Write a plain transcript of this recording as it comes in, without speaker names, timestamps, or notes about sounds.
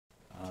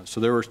So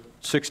there were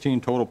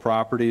 16 total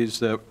properties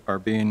that are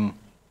being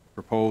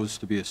proposed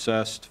to be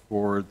assessed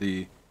for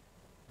the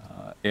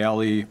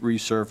alley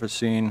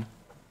resurfacing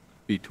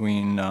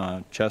between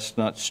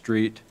Chestnut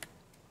Street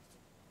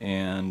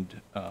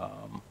and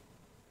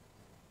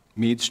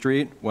Mead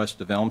Street,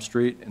 west of Elm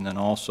Street, and then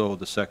also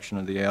the section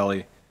of the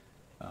alley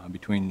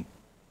between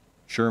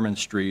Sherman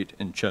Street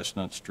and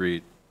Chestnut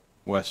Street,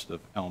 west of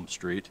Elm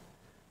Street.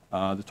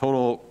 The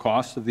total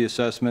cost of the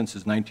assessments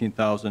is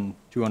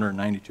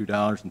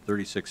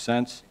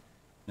 $19,292.36.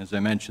 As I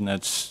mentioned,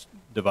 that's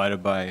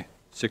divided by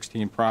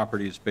 16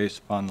 properties based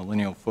upon the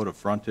lineal foot of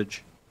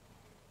frontage.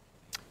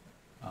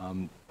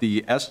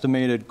 The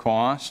estimated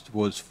cost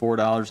was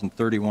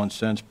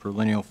 $4.31 per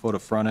lineal foot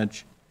of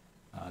frontage.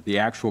 The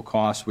actual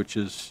cost, which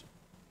is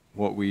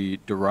what we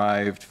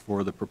derived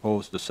for the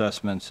proposed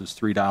assessments, is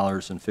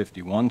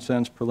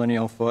 $3.51 per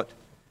lineal foot.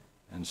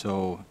 And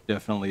so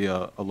definitely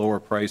a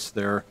lower price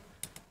there.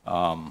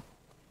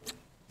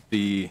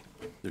 There's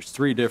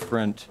 3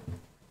 different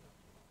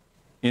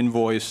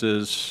invoice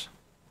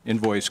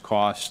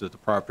costs that the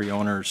property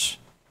owners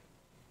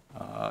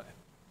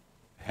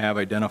have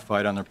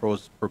identified on their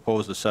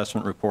proposed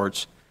assessment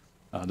reports.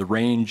 The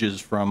range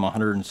is from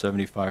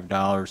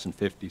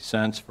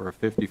 $175.50 for a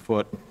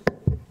 50-foot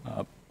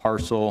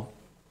parcel,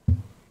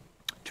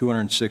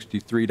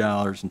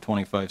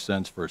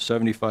 $263.25 for a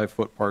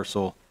 75-foot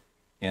parcel,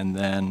 and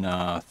then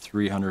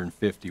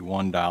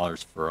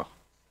 $351 for a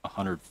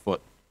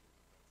 100-foot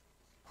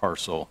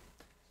parcel.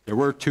 There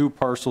were 2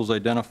 parcels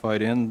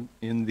identified in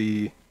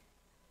the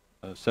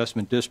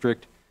assessment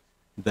district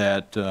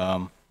that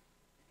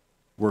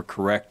were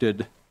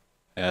corrected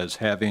as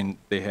having,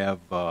 they have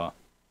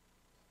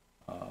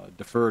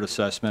deferred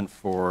assessment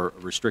for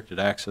restricted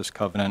access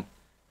covenant.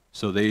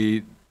 So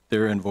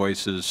their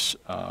invoices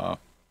are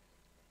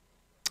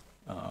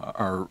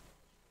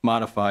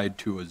modified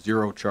to a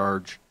 0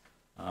 charge.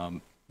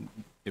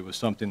 It was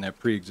something that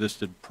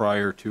pre-existed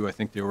prior to, I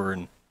think they were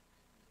in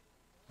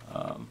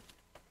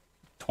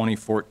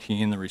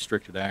 2014, the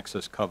restricted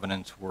access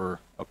covenants were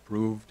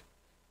approved,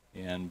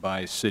 and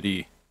by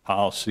city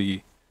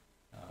policy,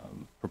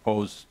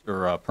 proposed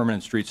or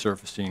permanent street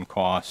surfacing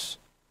costs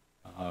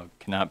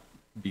cannot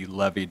be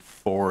levied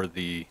for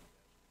the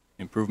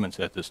improvements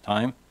at this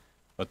time,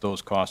 but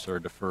those costs are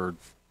deferred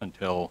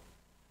until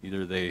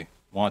either they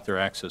want their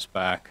access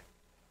back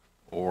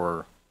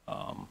or,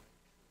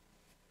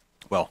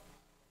 well,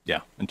 yeah,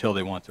 until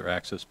they want their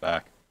access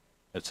back.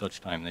 At such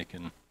time, they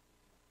can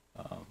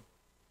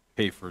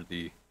pay for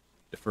the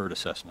deferred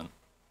assessment.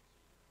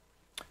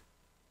 So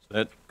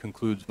that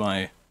concludes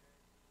my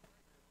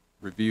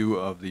review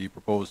of the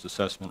proposed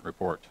assessment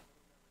report.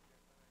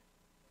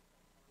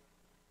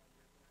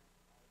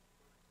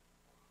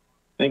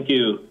 Thank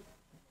you.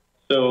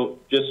 So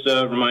just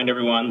remind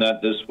everyone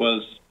that this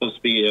was supposed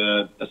to be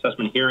an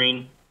assessment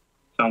hearing.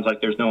 Sounds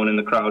like there's no one in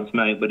the crowd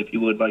tonight, but if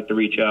you would like to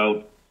reach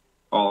out,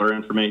 all our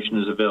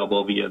information is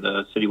available via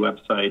the city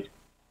website,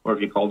 or if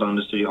you call down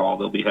to City Hall,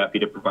 they'll be happy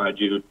to provide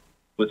you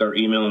with our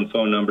email and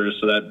phone numbers.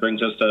 So that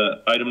brings us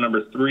to item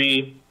number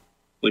 3,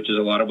 which is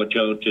a lot of what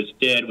Joe just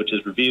did, which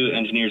is review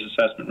engineer's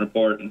assessment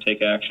report and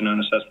take action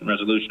on assessment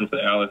resolution for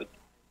the alley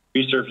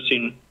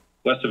resurfacing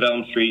west of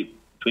Elm Street,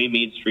 between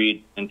Mead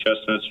Street and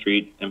Chestnut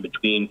Street, and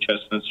between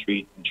Chestnut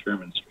Street and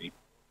Sherman Street.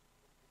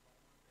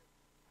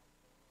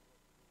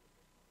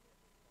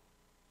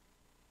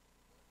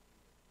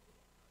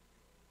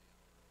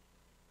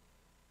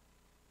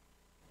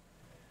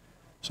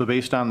 So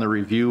based on the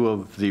review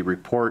of the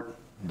report,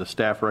 the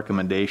staff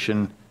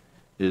recommendation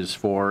is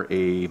for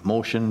a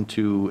motion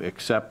to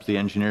accept the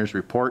engineer's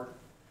report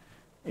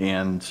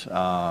and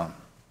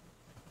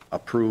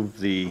approve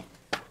the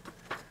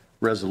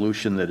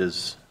resolution that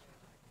is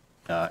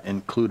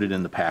included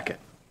in the packet.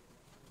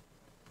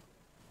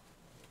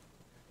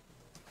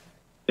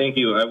 Thank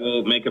you. I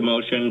will make a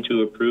motion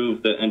to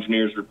approve the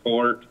engineer's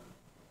report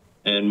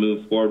and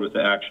move forward with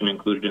the action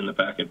included in the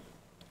packet.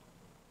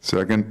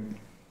 Second.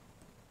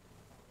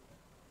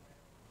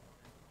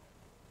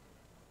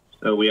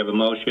 So we have a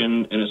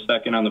motion and a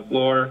second on the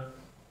floor.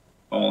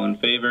 All in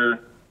favor,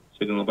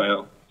 signal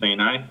by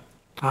saying aye.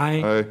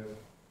 Aye. Aye.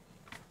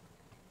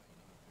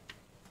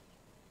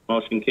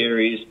 Motion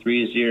carries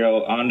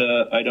 3-0. On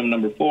to item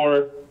number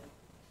 4,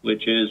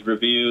 which is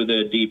review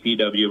the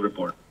DPW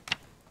report.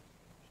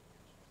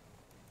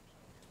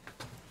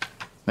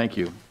 Thank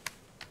you.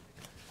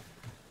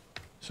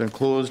 So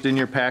enclosed in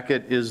your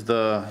packet is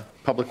the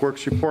Public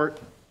Works report.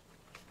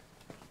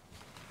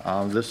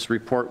 This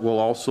report will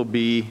also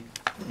be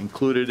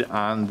included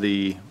on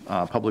the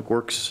Public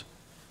Works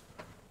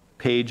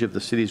page of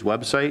the city's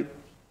website.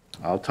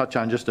 I'll touch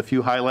on just a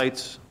few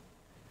highlights.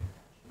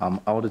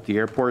 Out at the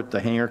airport, the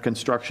hangar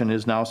construction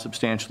is now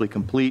substantially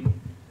complete.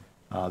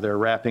 They're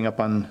wrapping up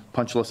on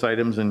punch list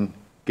items and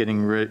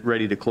getting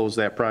ready to close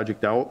that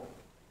project out.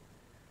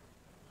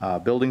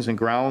 Buildings and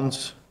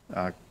grounds,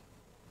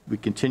 we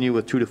continue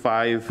with 2 to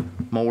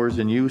 5 mowers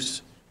in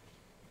use.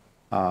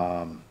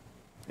 And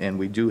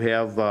we do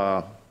have,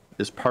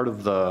 as part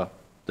of the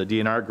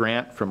DNR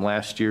grant from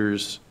last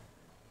year's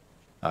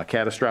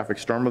catastrophic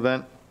storm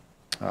event.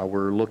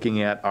 We're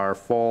looking at our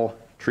fall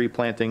tree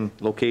planting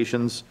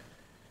locations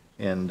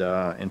and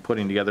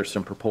putting together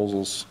some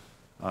proposals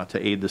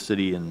to aid the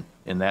city in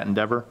that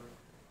endeavor.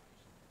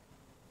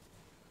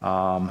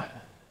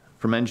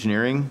 From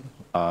engineering,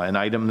 an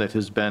item that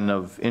has been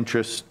of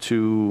interest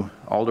to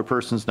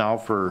alderpersons now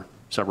for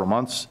several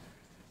months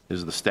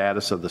is the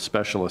status of the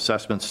special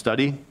assessment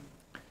study.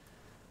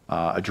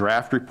 A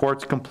draft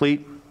report's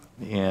complete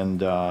and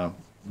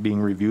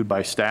being reviewed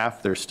by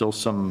staff. There's still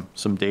some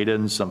data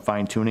and some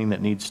fine tuning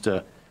that needs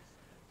to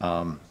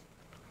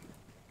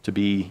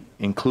be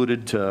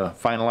included to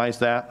finalize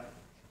that.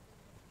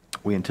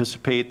 We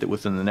anticipate that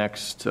within the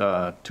next 2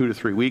 to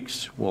 3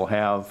 weeks, we'll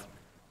have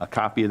a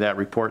copy of that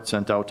report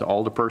sent out to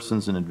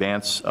alderpersons in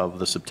advance of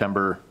the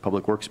September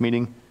Public Works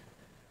meeting,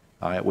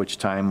 at which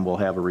time we'll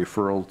have a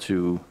referral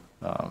to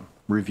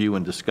review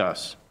and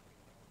discuss.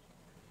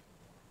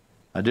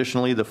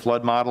 Additionally, the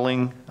flood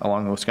modeling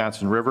along the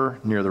Wisconsin River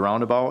near the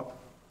roundabout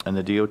and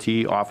the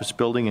DOT office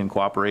building in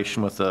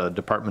cooperation with the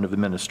Department of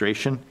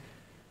Administration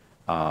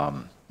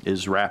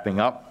is wrapping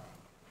up.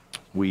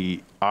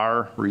 We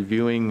are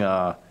reviewing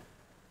a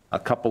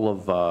couple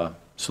of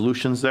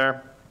solutions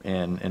there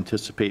and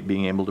anticipate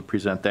being able to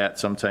present that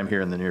sometime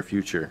here in the near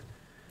future.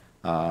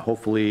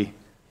 Hopefully,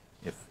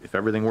 if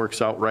everything works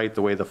out right,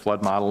 the way the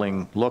flood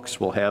modeling looks,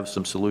 we'll have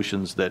some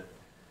solutions that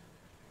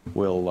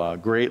will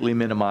greatly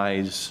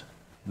minimize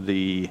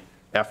the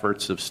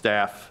efforts of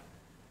staff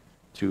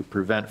to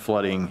prevent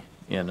flooding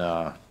in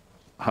a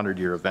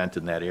 100-year event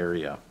in that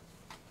area.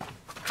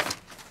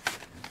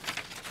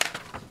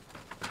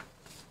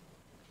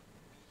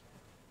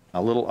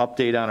 A little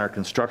update on our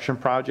construction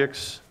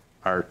projects.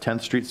 Our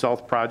 10th Street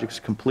South project's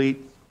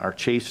complete. Our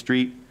Chase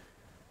Street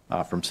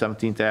from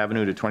 17th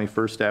Avenue to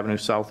 21st Avenue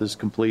South is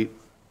complete.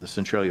 The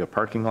Centralia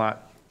parking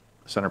lot,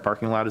 center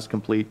parking lot is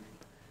complete.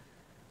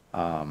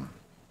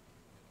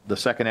 The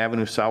 2nd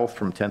Avenue South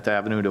from 10th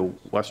Avenue to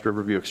West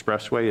Riverview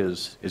Expressway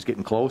is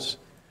getting close.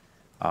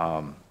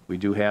 We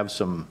do have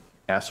some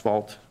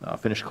asphalt,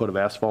 finished coat of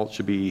asphalt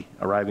should be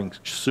arriving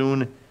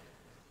soon.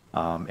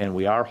 And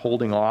we are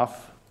holding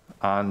off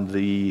on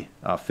the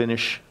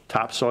finish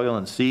topsoil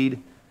and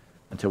seed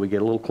until we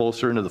get a little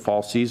closer into the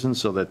fall season,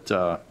 so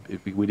that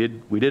we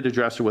did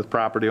address it with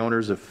property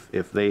owners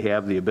if they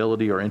have the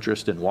ability or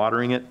interest in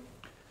watering it.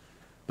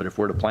 But if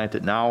we're to plant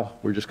it now,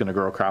 we're just going to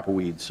grow a crop of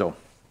weeds. So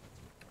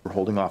we're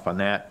holding off on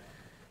that.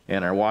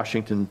 And our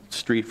Washington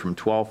Street from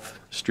 12th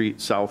Street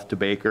South to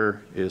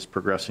Baker is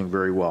progressing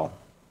very well.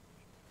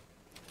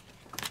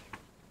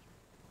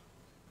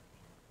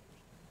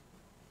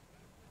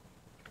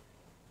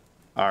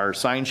 Our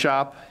sign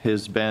shop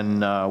has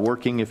been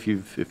working. If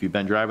you've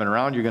been driving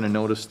around, you're going to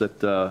notice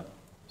that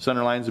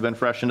center lines have been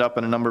freshened up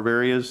in a number of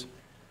areas.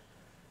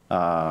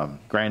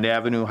 Grand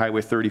Avenue,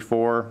 Highway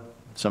 34,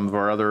 some of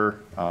our other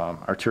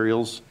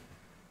arterials,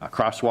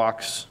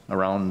 crosswalks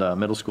around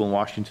middle school and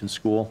Washington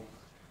School.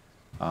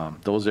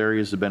 Those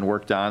areas have been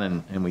worked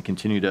on, and we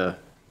continue to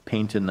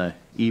paint in the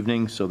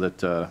evening so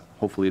that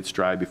hopefully it's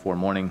dry before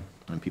morning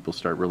and people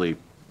start really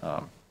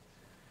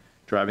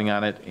driving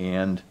on it.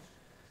 And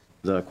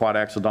the quad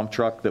axle dump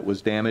truck that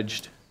was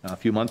damaged a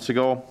few months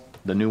ago,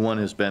 the new one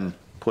has been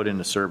put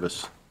into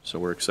service. So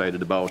we're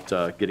excited about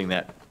getting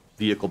that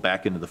vehicle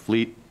back into the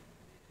fleet.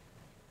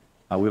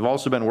 We've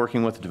also been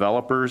working with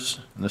developers,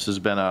 and this has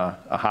been a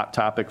hot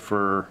topic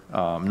for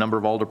a number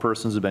of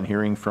alderpersons. Have been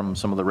hearing from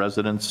some of the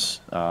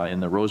residents in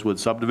the Rosewood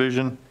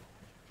subdivision.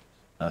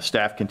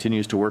 Staff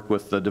continues to work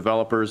with the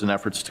developers in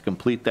efforts to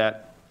complete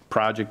that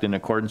project in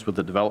accordance with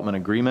the development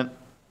agreement.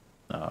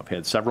 I've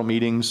had several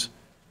meetings,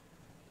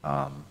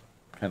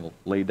 kind of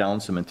laid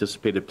down some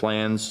anticipated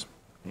plans,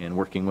 and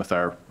working with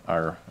our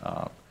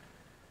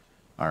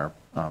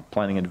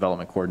planning and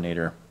development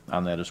coordinator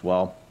on that as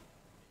well.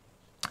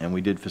 And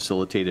we did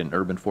facilitate an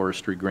urban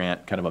forestry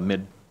grant, kind of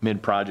a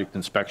mid-project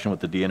inspection with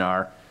the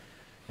DNR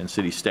and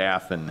city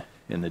staff, and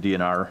the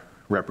DNR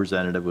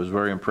representative was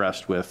very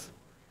impressed with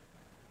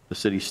the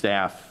city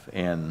staff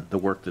and the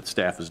work that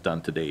staff has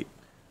done to date.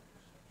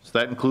 So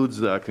that concludes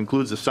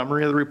the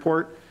summary of the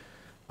report.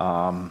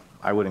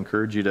 I would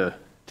encourage you to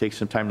take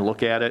some time to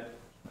look at it.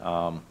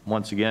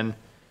 Once again,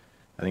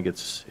 I think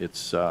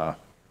it's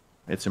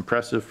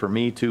impressive for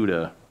me too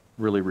to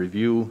really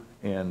review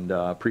and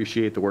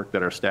appreciate the work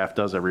that our staff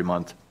does every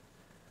month,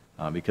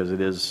 because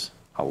it is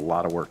a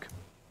lot of work.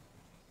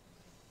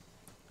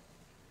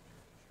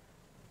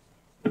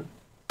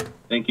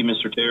 Thank you,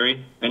 Mr.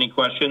 Terry. Any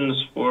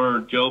questions for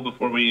Joe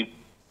before we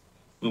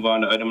move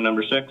on to item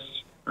number 6,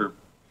 or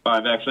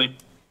 5 actually?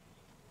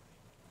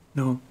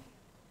 No.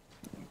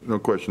 No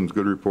questions,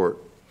 good report.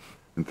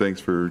 And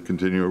thanks for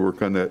continuing to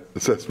work on that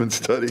assessment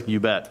study. You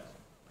bet.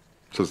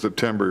 So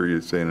September,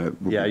 you're saying that?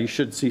 Yeah, you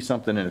should see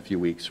something in a few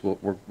weeks.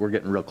 We're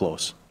getting real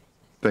close.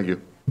 Thank you.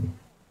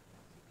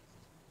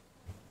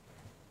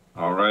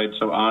 All right,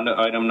 so on to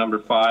item number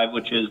 5,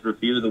 which is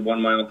review the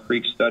 1 Mile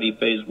Creek study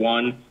phase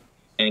 1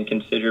 and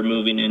consider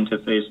moving into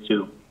phase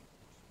 2.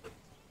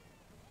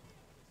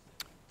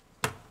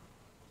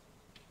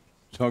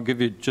 So I'll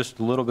give you just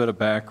a little bit of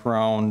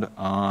background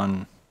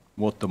on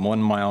what the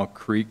 1 Mile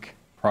Creek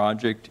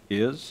project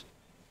is,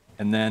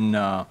 and then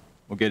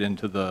we'll get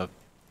into the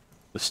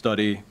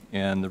study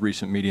and the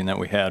recent meeting that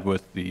we had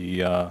with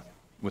the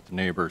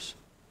neighbors.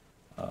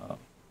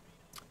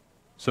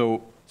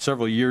 So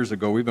several years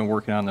ago, we've been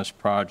working on this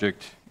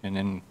project and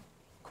in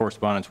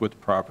correspondence with the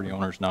property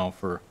owners now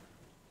for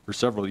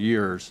several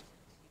years,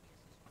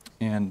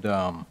 and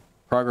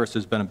progress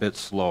has been a bit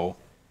slow.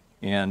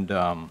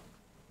 And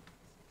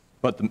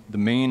but the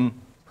main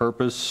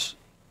purpose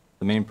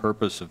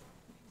of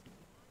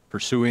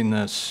pursuing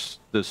this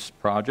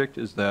project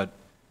is that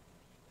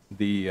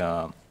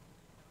the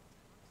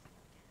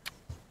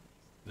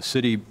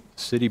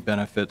city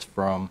benefits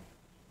from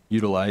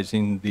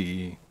utilizing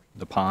the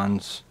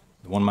ponds,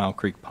 the 1 Mile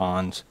Creek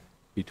ponds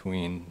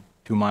between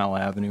 2 Mile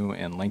Avenue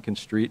and Lincoln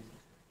Street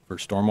for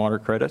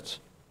stormwater credits.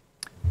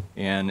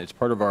 And it's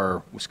part of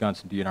our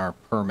Wisconsin DNR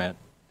permit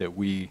that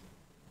we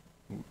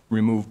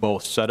remove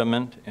both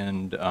sediment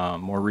and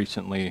more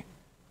recently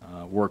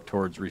work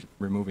towards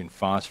removing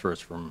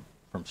phosphorus from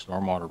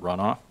stormwater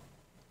runoff.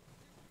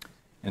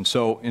 And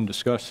so in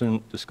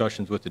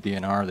discussions with the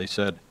DNR, they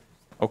said,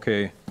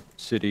 okay,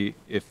 city,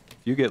 if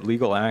you get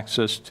legal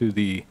access to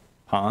the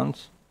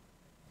ponds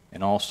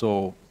and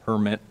also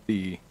permit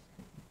the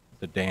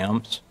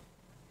dams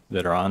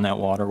that are on that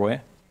waterway,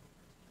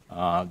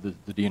 the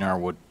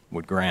DNR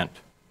would grant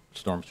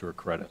storm sewer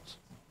credits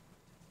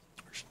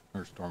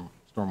or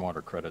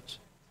stormwater credits.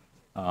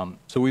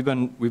 So we've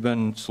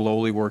been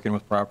slowly working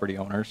with property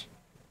owners.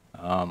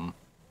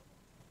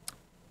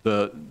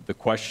 The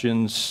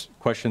questions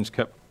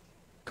kept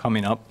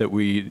coming up that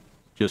we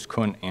just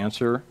couldn't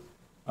answer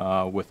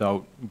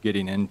without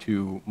getting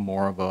into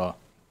more of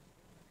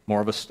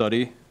a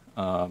study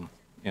and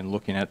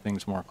looking at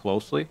things more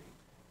closely.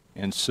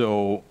 And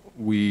so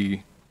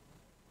we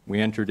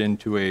entered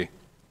into a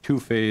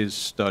 2-phase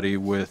study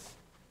with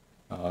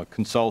a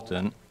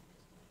consultant.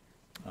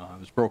 It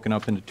was broken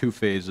up into 2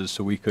 phases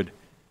so we could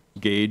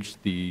gauge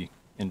the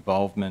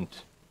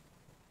involvement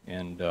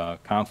and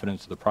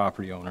confidence of the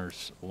property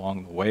owners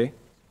along the way.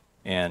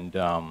 And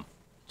so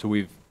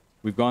we've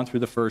gone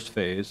through the first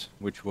phase,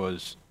 which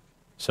was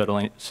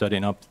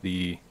setting up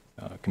the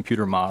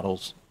computer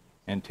models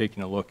and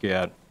taking a look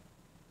at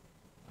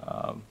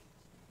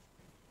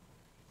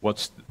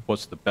what's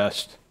the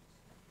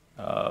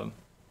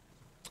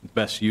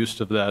best use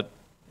of that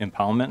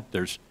impoundment.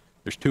 There's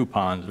 2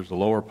 ponds. There's a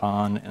lower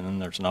pond and then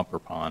there's an upper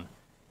pond.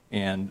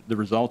 And the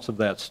results of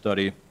that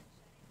study,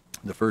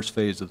 the first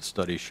phase of the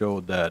study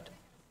showed that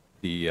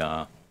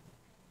the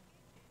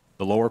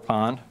lower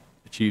pond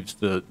achieves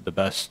the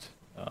best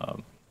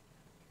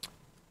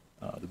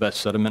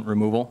sediment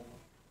removal.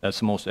 That's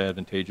the most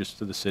advantageous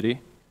to the city.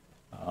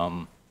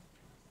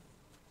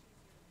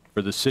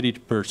 For the city to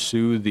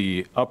pursue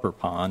the upper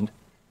pond,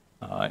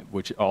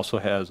 which also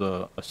has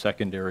a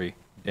secondary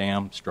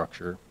dam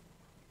structure,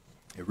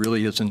 it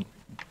really isn't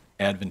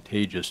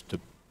advantageous to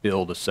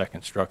build a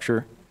second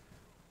structure.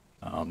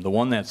 The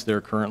one that's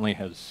there currently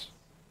has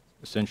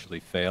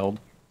essentially failed.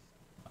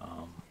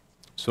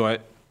 So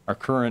our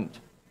current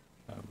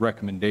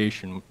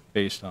recommendation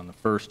based on the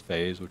first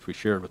phase, which we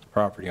shared with the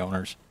property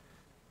owners,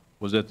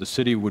 was that the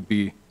city would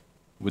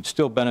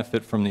still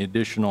benefit from the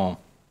additional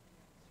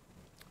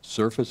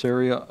surface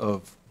area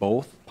of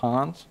both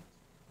ponds,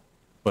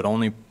 but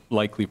only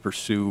likely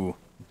pursue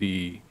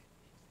the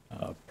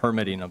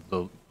permitting of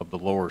the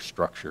lower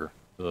structure,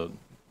 the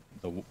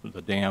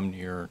dam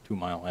near 2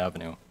 Mile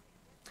Avenue.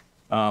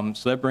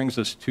 So that brings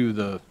us to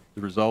the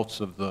results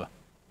of the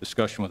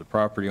discussion with the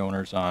property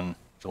owners on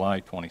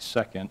July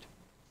 22nd.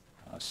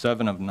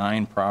 7 of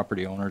 9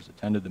 property owners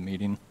attended the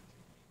meeting.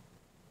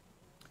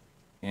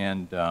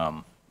 And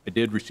I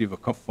did receive a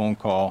phone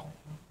call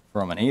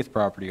from an 8th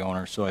property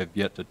owner, so I've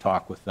yet to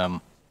talk with them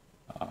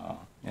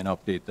and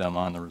update them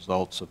on the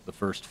results of the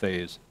first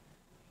phase.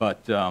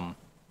 But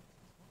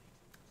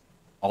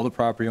all the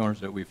property owners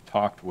that we've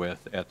talked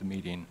with at the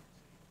meeting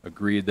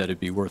agreed that it'd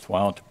be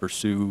worthwhile to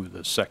pursue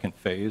the second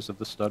phase of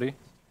the study,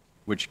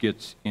 which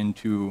gets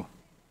into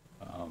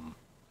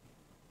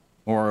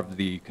more of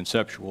the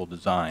conceptual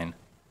design,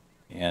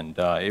 and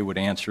it would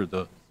answer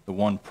the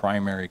one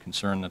primary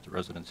concern that the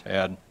residents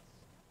had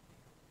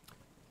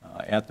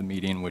at the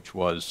meeting, which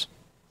was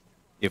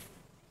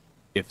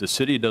if the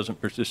city doesn't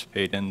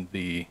participate in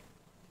the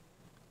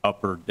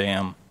upper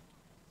dam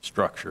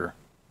structure,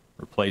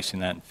 replacing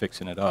that and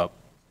fixing it up,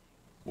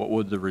 what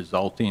would the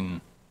resulting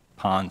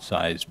pond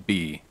size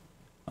be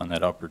on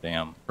that upper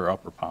dam or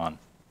upper pond?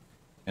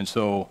 And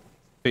so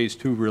phase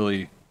 2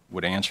 really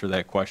would answer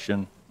that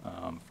question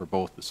for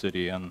both the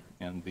city and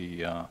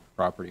the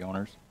property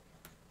owners.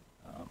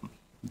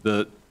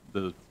 The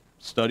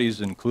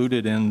studies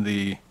included in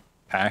the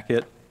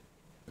packet,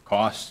 the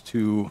cost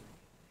to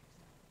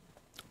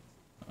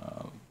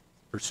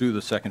pursue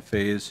the second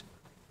phase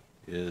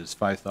is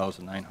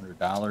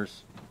 $5,900.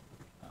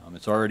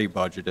 It's already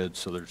budgeted,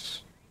 so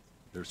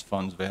there's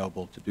funds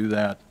available to do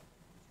that.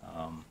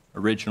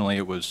 Originally,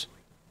 it was,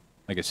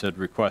 like I said,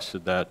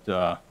 requested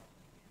that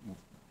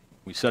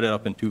we set it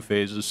up in 2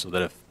 phases so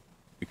that if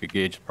we could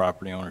gauge the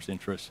property owner's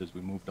interest as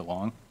we moved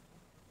along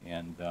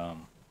and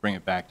bring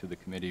it back to the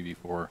committee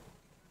before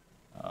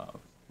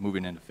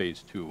moving into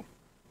phase 2.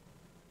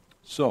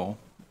 So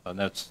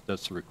that's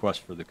the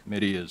request for the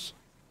committee, is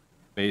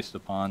based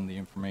upon the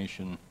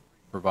information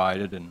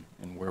provided and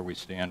where we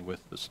stand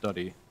with the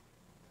study.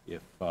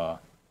 If the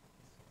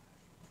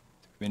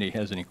committee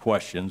has any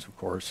questions, of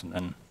course, and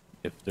then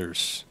if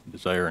there's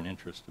desire and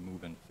interest to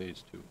move into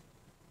phase 2.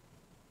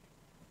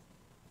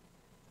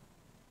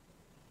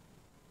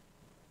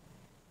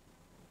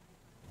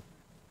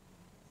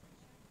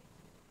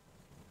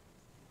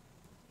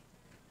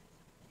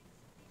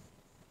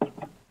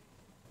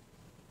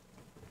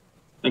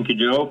 Thank you,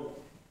 Joe.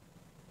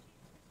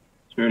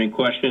 Is there any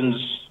questions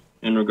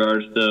in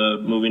regards to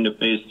moving to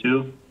phase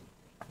 2?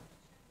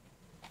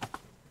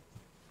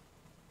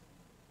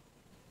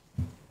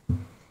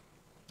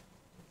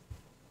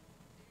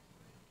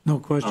 No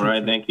questions. All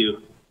right, thank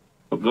you.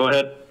 Oh, go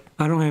ahead.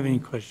 I don't have any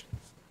questions.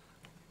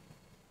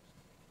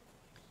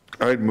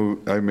 I'd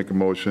make a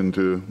motion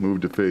to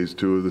move to phase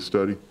 2 of the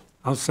study.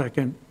 I'll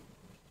second.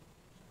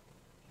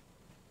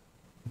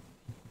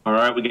 All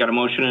right, we got a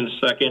motion and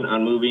a second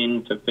on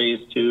moving to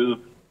phase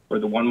 2 for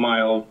the 1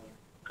 Mile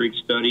Creek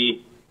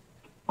study.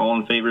 All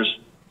in favor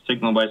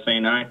signal by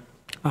saying aye.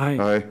 Aye.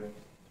 Aye.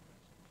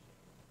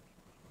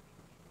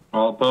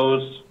 All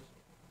opposed?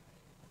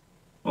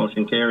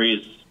 Motion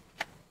carries.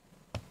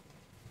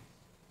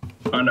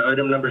 On to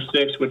item number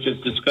 6, which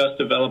is discuss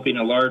developing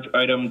a large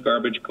item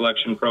garbage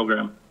collection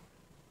program.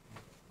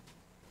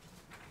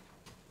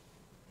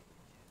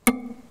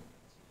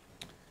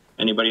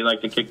 Anybody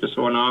like to kick this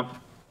one off?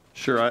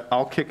 Sure,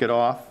 I'll kick it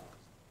off.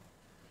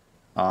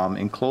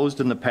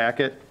 Enclosed in the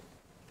packet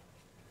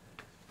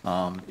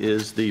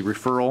is the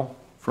referral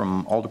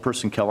from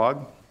Alderperson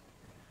Kellogg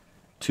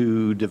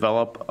to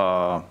develop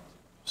a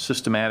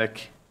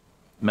systematic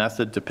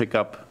method to pick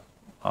up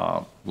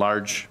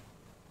large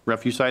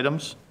refuse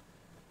items.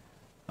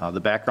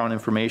 The background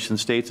information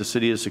states the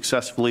city has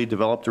successfully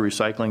developed a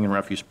recycling and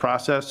refuse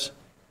process.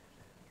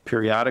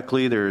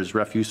 Periodically, there is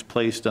refuse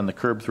placed on the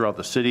curb throughout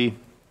the city,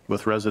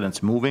 with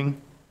residents moving.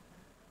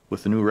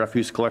 With the new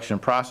refuse collection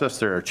process,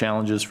 there are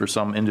challenges for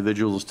some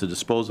individuals to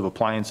dispose of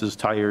appliances,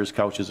 tires,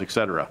 couches,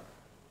 etc.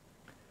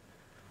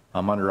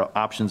 Under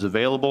options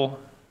available,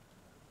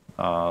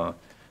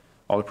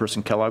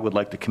 Alderperson Kellogg would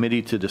like the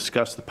committee to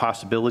discuss the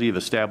possibility of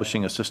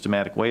establishing a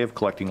systematic way of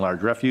collecting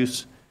large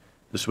refuse.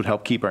 This would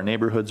help keep our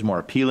neighborhoods more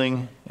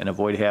appealing and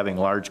avoid having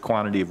large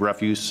quantity of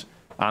refuse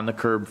on the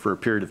curb for a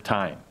period of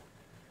time.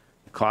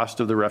 The cost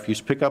of the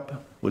refuse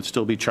pickup would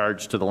still be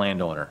charged to the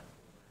landowner.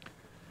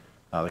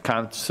 The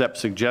concept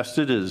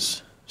suggested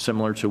is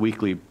similar to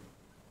weekly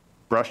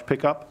brush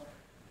pickup.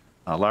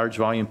 A large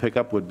volume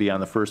pickup would be on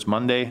the first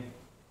Monday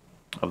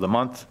of the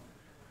month.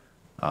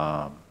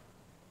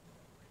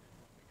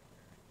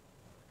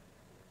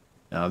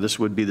 This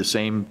would be the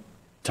same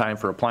time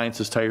for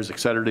appliances, tires, et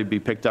cetera, to be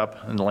picked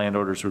up, and the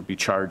landowners would be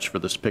charged for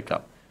this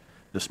pickup.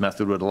 This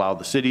method would allow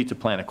the city to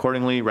plan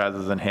accordingly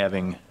rather than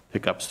having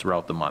pickups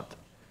throughout the month.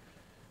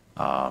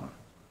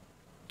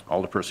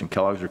 Alderperson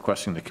Kellogg is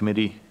requesting the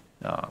committee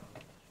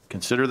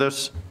consider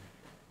this,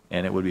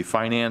 and it would be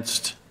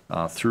financed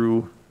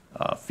through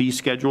a fee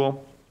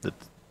schedule, that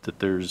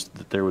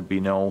there would be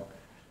no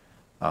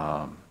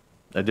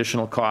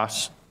additional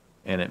costs,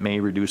 and it may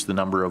reduce the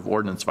number of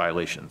ordinance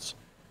violations.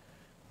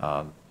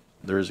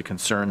 There is a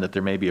concern that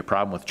there may be a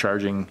problem with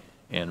charging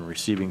and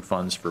receiving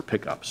funds for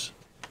pickups.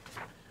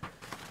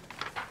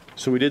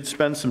 So we did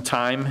spend some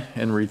time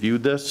and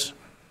reviewed this,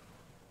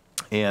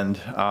 and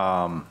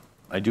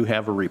I do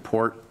have a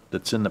report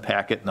that's in the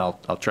packet, and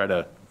I'll try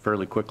to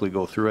fairly quickly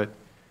go through it.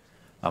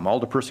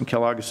 Alderperson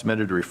Kellogg has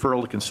submitted a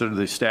referral to consider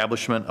the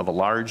establishment of a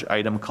large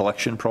item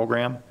collection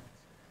program.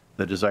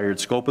 The desired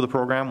scope of the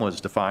program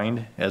was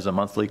defined as a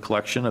monthly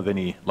collection of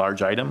any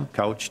large item,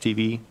 couch,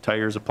 TV,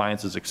 tires,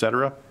 appliances,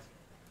 etc.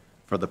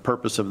 For the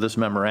purpose of this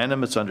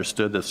memorandum, it's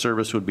understood that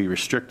service would be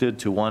restricted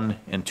to 1-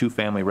 and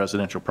 2-family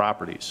residential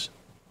properties.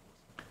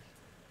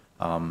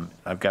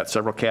 I've got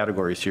several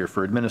categories here.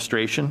 For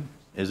administration,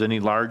 is any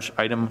large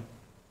item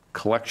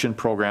collection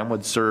program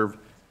would serve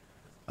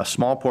a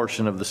small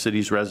portion of the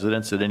city's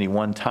residents at any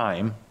one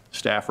time.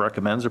 Staff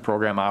recommends the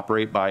program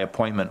operate by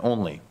appointment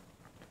only.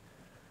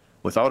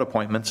 Without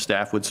appointment,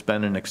 staff would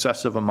spend an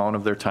excessive amount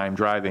of their time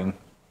driving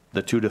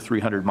the 200 to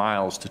 300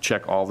 miles to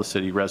check all the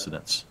city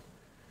residents.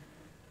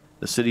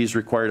 The city has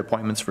required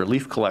appointments for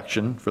leaf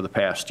collection for the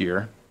past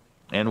year,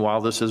 and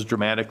while this has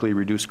dramatically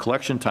reduced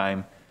collection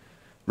time,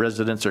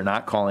 residents are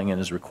not calling in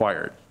as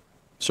required.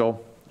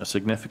 So a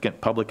significant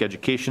public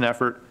education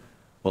effort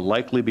will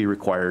likely be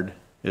required,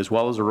 as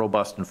well as a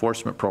robust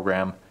enforcement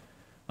program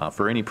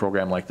for any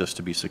program like this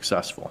to be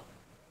successful.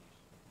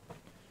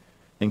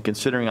 In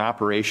considering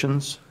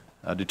operations,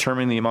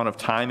 determining the amount of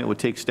time it would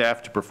take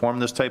staff to perform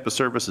this type of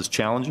service is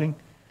challenging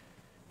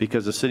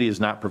because the city has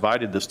not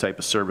provided this type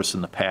of service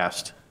in the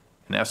past,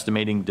 and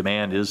estimating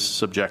demand is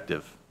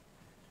subjective.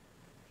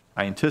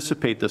 I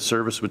anticipate this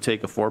service would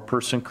take a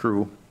 4-person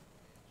crew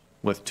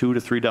with 2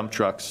 to 3 dump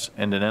trucks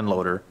and an end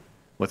loader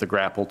with a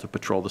grapple to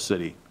patrol the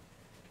city.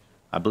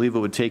 I believe it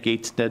would take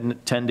 8 to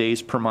 10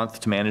 days per month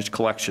to manage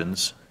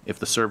collections if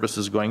the service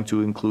is going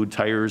to include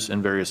tires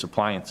and various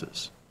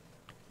appliances.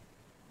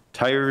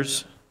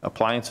 Tires,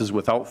 appliances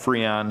without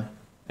Freon,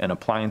 and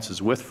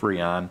appliances with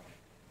Freon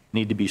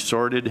need to be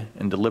sorted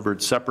and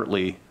delivered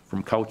separately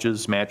from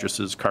couches,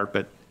 mattresses,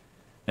 carpet,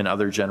 and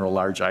other general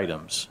large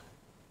items.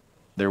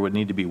 There would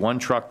need to be 1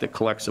 truck that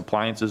collects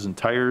appliances and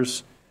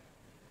tires,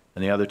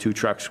 and the other 2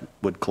 trucks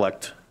would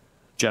collect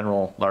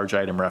general large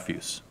item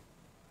refuse.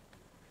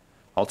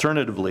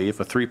 Alternatively, if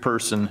a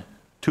 3-person,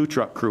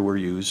 2-truck crew were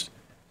used,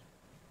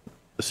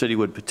 the city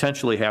would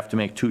potentially have to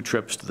make 2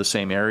 trips to the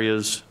same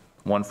areas,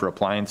 1 for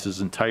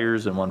appliances and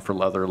tires and 1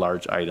 for other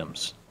large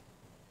items.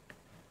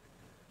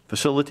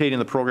 Facilitating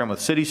the program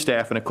with city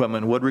staff and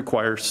equipment would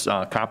require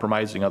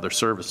compromising other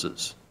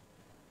services.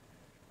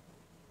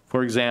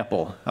 For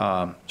example,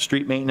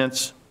 street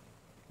maintenance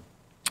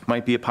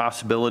might be a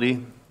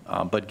possibility,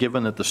 but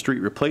given that the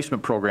street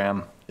replacement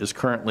program is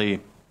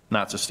currently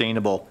not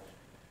sustainable,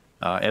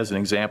 as an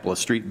example, a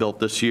street built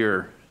this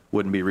year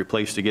wouldn't be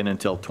replaced again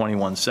until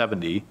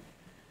 2170.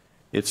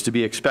 It's to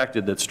be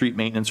expected that street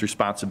maintenance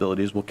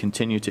responsibilities will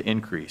continue to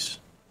increase.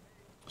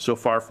 So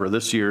far for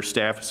this year,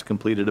 staff has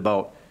completed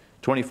about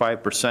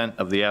 25%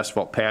 of the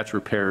asphalt patch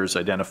repairs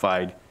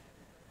identified,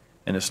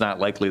 and it's not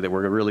likely that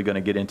we're really going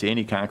to get into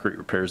any concrete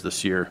repairs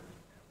this year.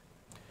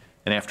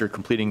 And after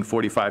completing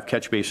 45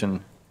 catch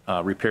basin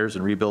repairs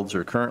and rebuilds,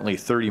 there are currently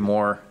 30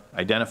 more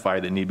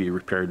identified that need to be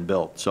repaired and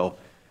built. So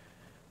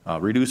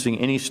reducing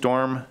any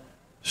storm,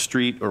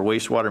 street, or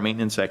wastewater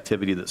maintenance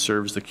activity that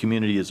serves the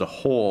community as a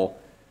whole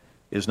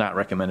is not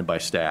recommended by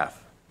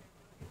staff.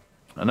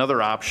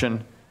 Another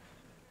option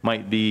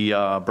might be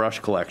brush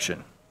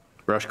collection.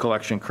 Brush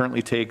collection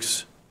currently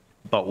takes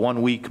about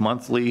 1 week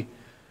monthly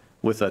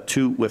with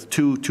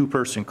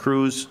two-person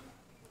crews.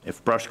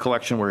 If brush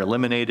collection were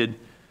eliminated,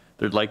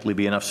 there'd likely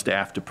be enough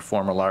staff to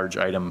perform a large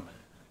item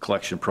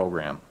collection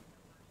program.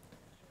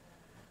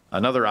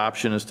 Another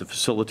option is to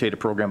facilitate a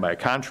program by a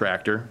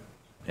contractor,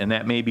 and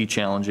that may be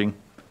challenging.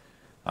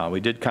 We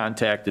did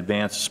contact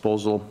Advanced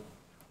Disposal,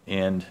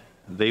 and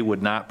they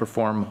would not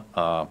perform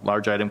a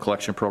large item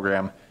collection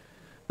program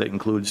that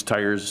includes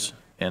tires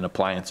and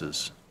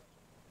appliances.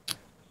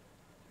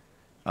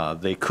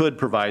 They could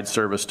provide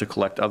service to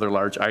collect other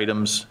large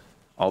items,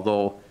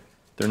 although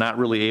they're not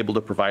really able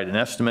to provide an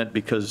estimate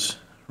because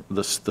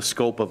the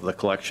scope of the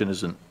collection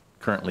isn't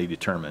currently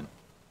determined.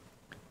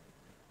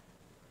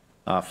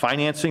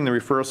 Financing, the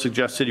referral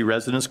suggests city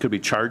residents could be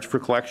charged for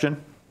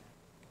collection.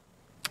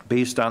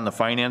 Based on the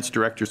finance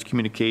director's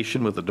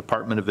communication with the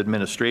Department of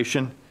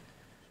Administration,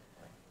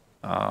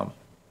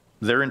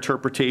 their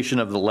interpretation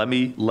of the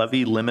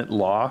levy limit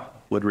law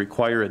would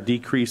require a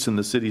decrease in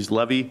the city's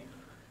levy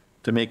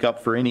to make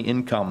up for any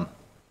income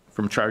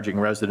from charging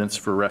residents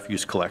for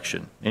refuse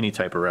collection, any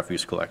type of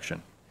refuse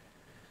collection.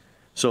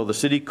 So the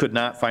city could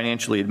not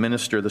financially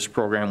administer this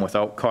program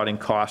without cutting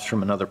costs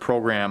from another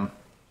program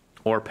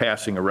or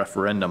passing a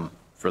referendum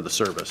for the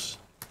service.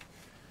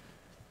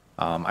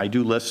 I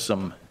do list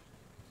some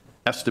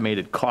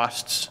estimated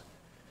costs.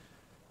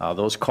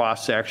 Those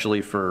costs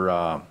actually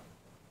for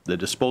the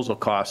disposal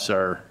costs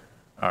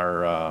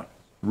are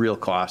real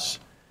costs,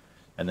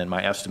 and then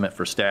my estimate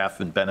for staff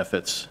and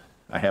benefits,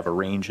 I have a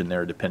range in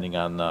there depending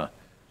on the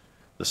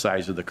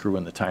size of the crew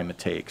and the time it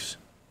takes.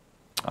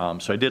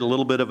 So I did a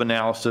little bit of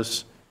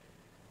analysis.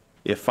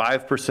 If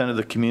 5% of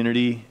the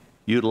community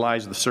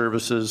utilize the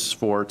services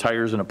for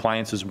tires and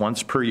appliances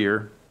once per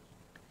year,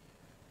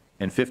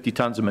 and 50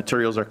 tons of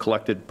materials are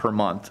collected per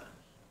month,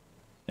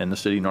 and the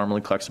city normally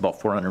collects about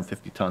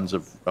 450 tons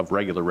of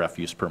regular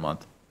refuse per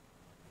month,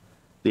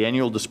 the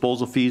annual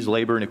disposal fees,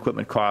 labor, and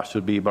equipment costs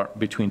would be about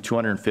between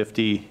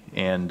 $250,000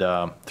 and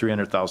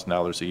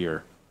 $300,000 a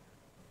year.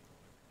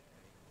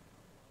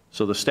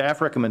 So the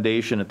staff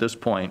recommendation at this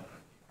point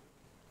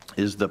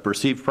is the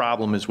perceived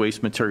problem is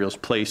waste materials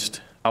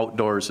placed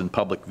outdoors in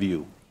public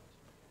view.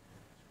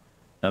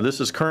 Now,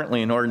 this is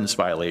currently an ordinance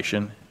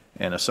violation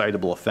and a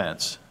citable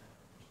offense.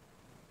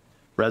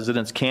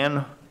 Residents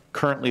can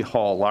currently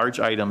haul large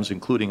items,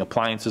 including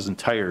appliances and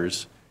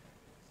tires,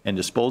 and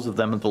dispose of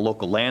them at the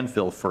local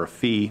landfill for a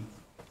fee,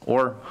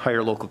 or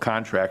hire local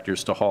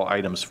contractors to haul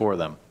items for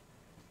them.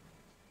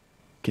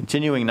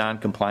 Continuing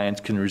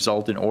noncompliance can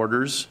result in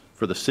orders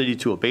for the city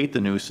to abate the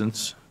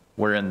nuisance,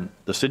 wherein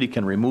the city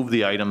can remove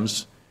the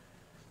items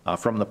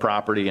from the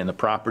property and the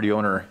property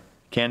owner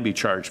can be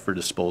charged for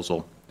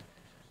disposal.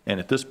 And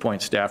at this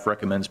point, staff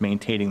recommends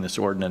maintaining this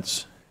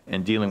ordinance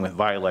and dealing with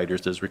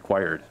violators as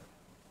required.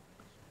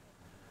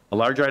 A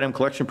large item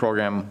collection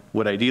program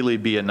would ideally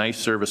be a nice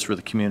service for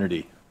the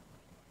community,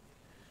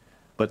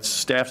 but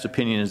staff's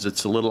opinion is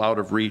it's a little out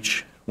of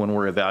reach when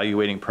we're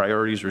evaluating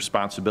priorities,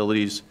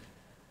 responsibilities,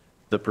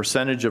 the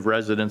percentage of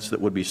residents that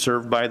would be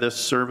served by this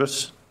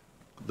service,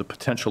 the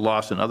potential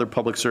loss in other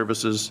public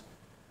services,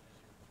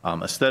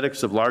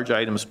 aesthetics of large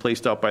items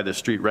placed out by the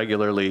street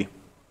regularly,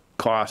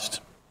 cost,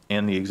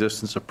 and the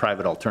existence of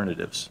private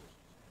alternatives.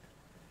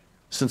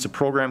 since a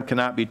program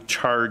cannot be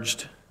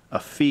charged a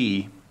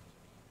fee,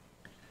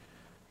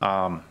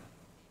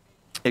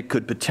 it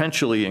could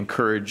potentially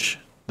encourage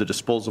the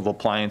disposal of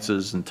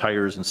appliances and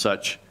tires and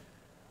such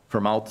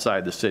from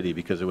outside the city,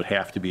 because it would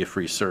have to be a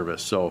free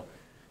service. So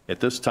at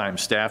this time,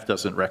 staff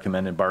doesn't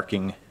recommend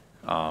embarking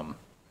on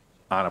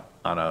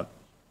a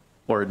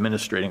or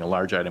administrating a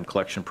large item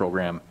collection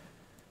program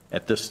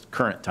at this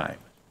current time.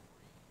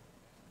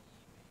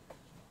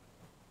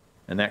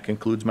 And that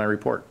concludes my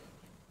report.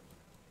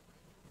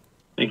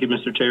 Thank you,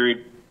 Mr.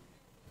 Terry.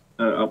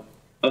 I'll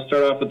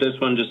start off with this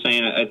one just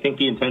saying I think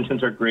the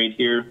intentions are great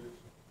here.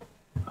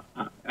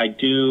 I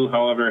do,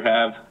 however,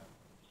 have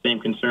same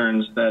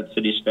concerns that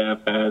city staff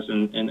has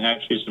and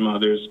actually some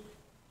others,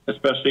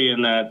 especially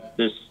in that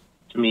this,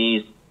 to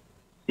me,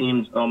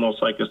 seems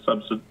almost like a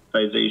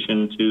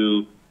subsidization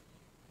to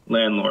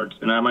landlords.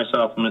 And I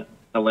myself am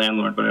a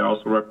landlord, but I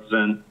also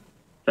represent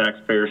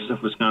taxpayers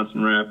of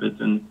Wisconsin Rapids.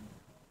 And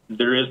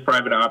there is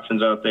private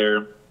options out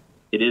there.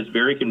 It is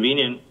very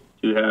convenient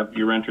to have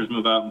your renters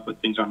move out and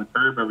put things on the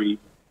curb every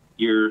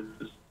year.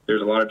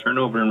 There's a lot of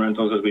turnover in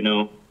rentals, as we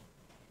know.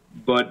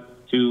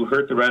 But to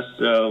hurt the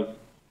rest of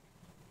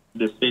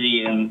the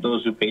city and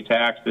those who pay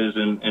taxes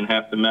and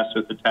have to mess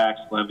with the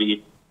tax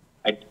levy,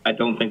 I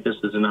don't think this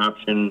is an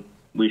option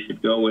we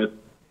should go with.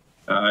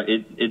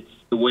 It's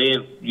the way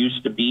it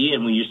used to be,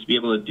 and we used to be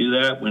able to do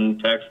that when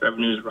tax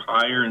revenues were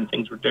higher and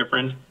things were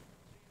different.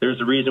 There's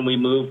a reason we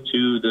moved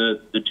to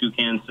the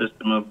two-can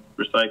system of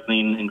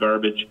recycling and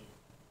garbage.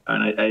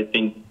 And I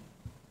think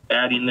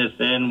adding this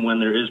in when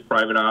there is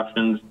private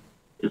options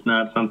is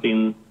not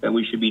something that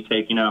we should be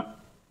taking up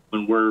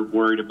when we're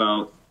worried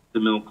about the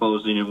mill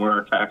closing and where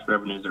our tax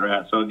revenues are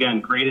at. So again,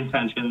 great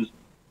intentions.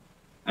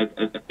 I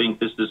think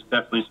this is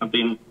definitely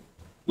something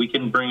we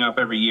can bring up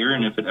every year,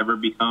 and if it ever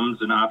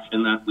becomes an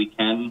option that we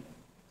can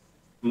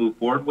move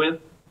forward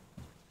with,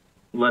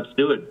 let's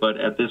do it. But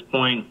at this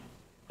point,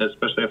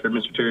 especially after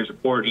Mr. Terry's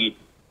report, he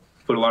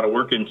put a lot of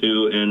work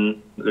into,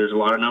 and there's a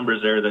lot of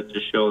numbers there that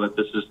just show that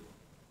this is,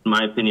 in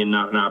my opinion,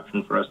 not an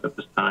option for us at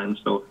this time.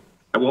 So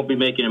I won't be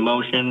making a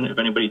motion. If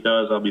anybody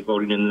does, I'll be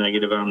voting in the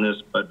negative on this,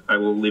 but I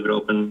will leave it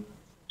open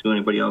to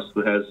anybody else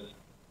who has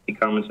any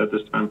comments at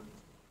this time.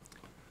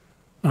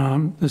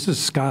 This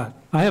is Scott.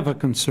 I have a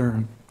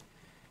concern.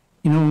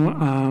 You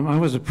know, I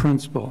was a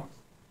principal,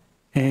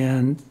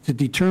 and to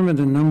determine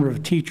the number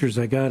of teachers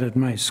I got at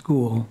my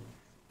school,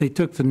 they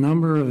took the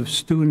number of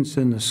students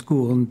in the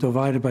school and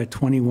divided by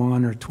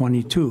 21 or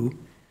 22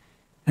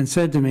 and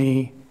said to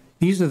me,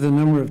 these are the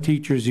number of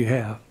teachers you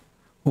have.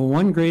 Well,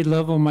 one grade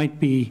level might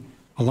be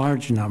a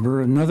large number,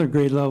 another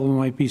grade level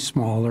might be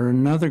smaller,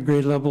 another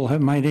grade level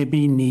might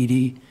be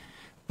needy,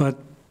 but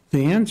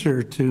the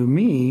answer to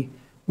me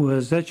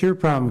was, that's your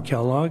problem,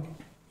 Kellogg.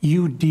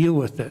 You deal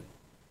with it.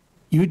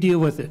 You deal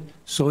with it.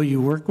 So you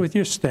work with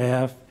your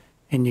staff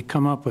and you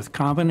come up with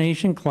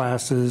combination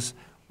classes,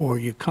 or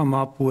you come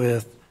up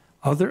with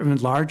other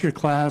larger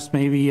class,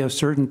 maybe of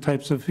certain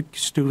types of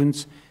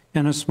students,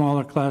 and a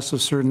smaller class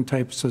of certain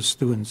types of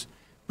students.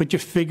 But you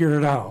figure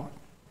it out.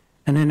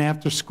 And then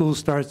after school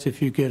starts,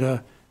 if you get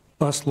a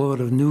busload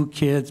of new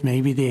kids,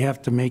 maybe they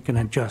have to make an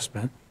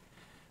adjustment.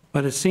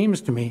 But it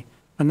seems to me,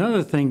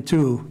 another thing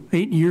too,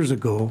 8 years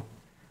ago,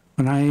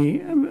 when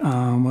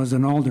I was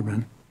an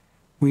alderman,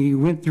 we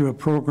went through a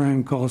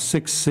program called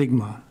Six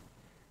Sigma.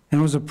 And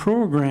it was a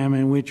program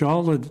in which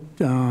all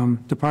the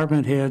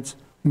department heads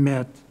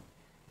met,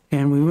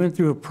 and we went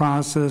through a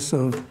process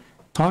of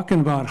talking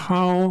about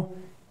how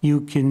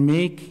you can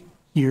make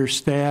your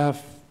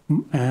staff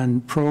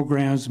and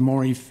programs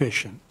more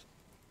efficient.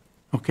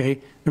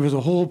 Okay? There was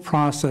a whole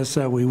process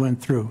that we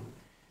went through.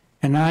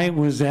 And I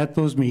was at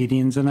those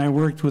meetings, and I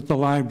worked with the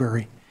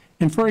library.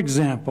 And for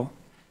example,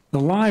 the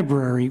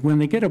library, when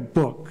they get a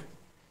book,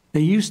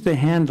 they used to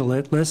handle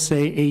it, let's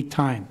say 8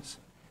 times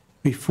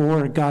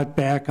before it got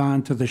back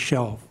onto the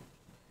shelf.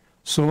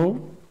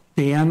 So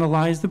they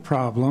analyzed the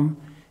problem,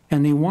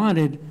 and they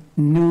wanted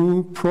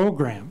new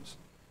programs.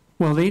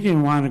 Well, they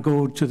didn't want to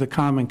go to the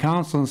Common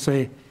Council and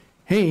say,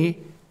 hey,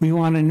 we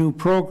want a new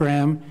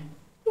program.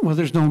 Well,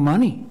 there's no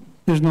money.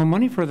 There's no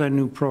money for that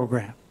new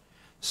program.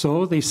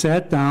 So they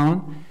sat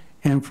down,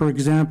 and for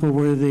example,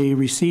 where they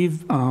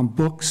receive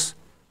books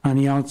on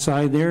the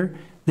outside there,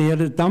 they had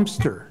a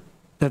dumpster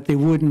that they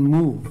wouldn't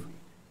move.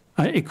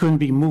 It couldn't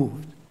be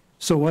moved.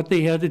 So what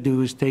they had to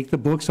do is take the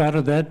books out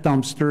of that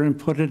dumpster and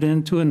put it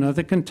into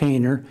another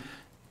container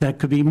that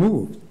could be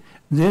moved.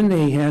 Then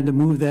they had to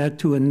move that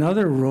to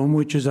another room,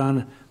 which is on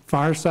the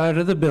far side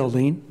of the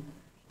building,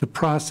 to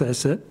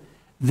process it.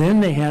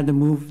 Then they had to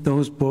move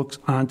those books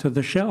onto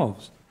the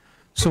shelves.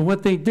 So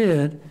what they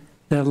did,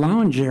 that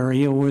lounge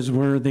area was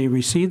where they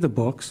received the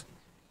books,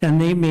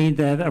 and they made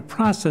that a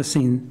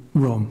processing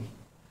room.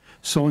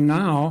 So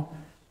now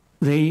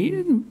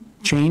they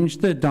changed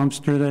the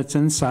dumpster that's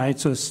inside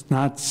so it's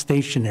not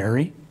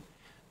stationary.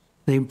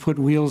 They put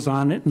wheels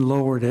on it and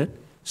lowered it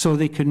so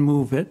they could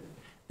move it.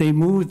 They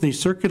moved the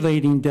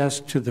circulating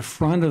desk to the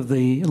front of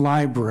the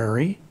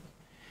library,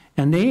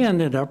 and they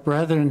ended up,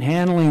 rather than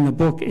handling the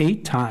book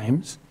 8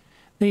 times,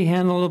 they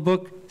handled the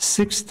book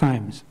 6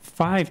 times,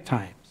 5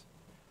 times.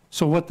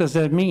 So what does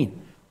that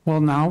mean? Well,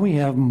 now we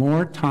have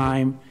more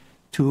time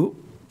to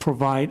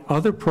provide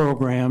other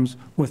programs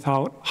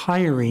without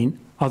hiring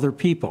other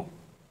people.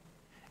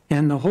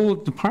 And the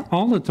whole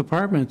all the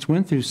departments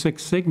went through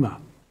Six Sigma,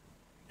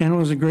 and it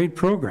was a great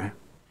program.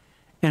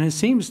 And it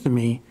seems to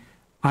me,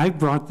 I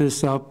brought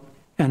this up,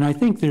 and I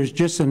think there's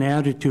just an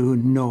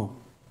attitude, no.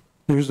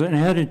 There's an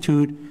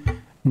attitude,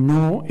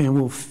 no, and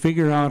we'll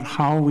figure out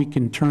how we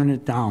can turn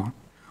it down.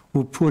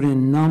 We'll put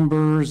in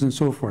numbers and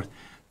so forth.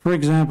 For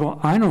example,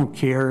 I don't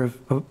care if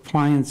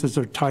appliances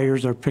or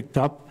tires are picked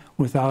up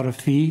without a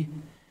fee.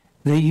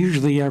 They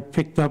usually are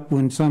picked up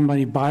when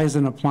somebody buys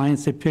an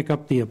appliance, they pick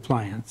up the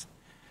appliance.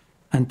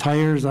 And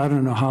tires, I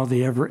don't know how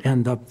they ever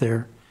end up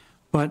there.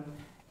 But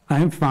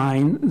I'm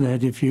fine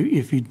that if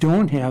you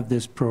don't have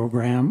this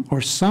program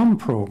or some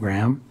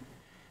program,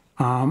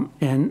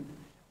 and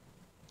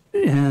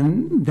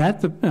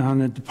that on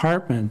the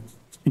department,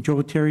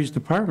 Joe Terry's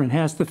department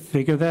has to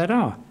figure that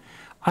out.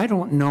 I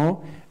don't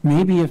know,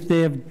 maybe if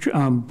they have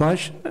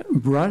brush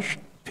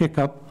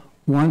pickup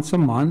once a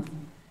month,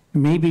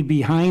 maybe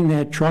behind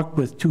that truck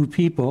with 2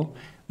 people,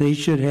 they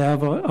should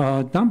have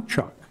a dump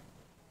truck.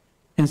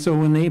 And so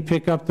when they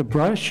pick up the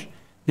brush,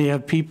 they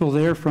have people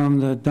there from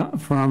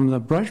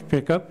the brush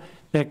pickup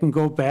that can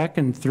go back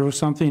and throw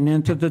something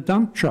into the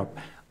dump truck.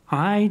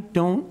 I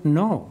don't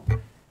know.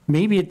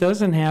 Maybe it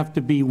doesn't have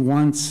to be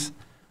once,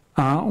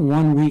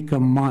 1 week a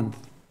month.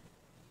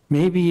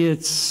 Maybe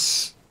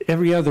it's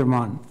every other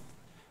month.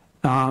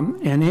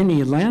 And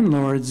any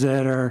landlords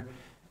that are,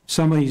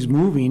 somebody's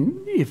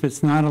moving, if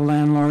it's not a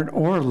landlord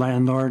or a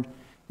landlord,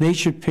 they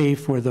should pay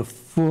for the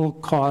full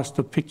cost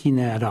of picking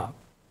that up.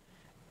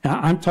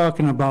 I'm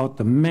talking about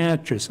the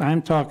mattress,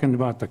 I'm talking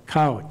about the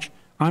couch,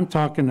 I'm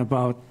talking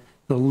about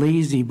the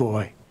lazy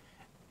boy,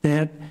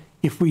 that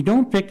if we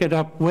don't pick it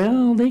up,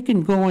 well, they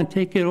can go and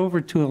take it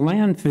over to a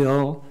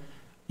landfill.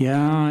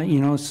 Yeah, you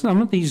know,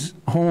 some of these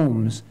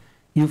homes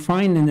you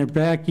find in their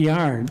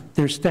backyard,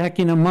 they're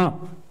stacking them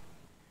up.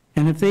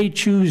 And if they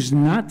choose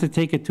not to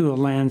take it to a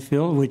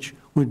landfill, which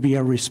would be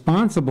a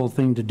responsible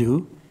thing to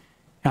do,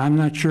 I'm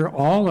not sure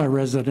all our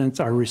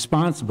residents are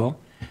responsible,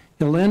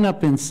 they'll end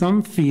up in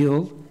some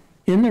field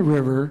in the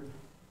river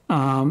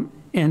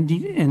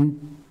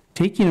and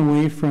taking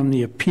away from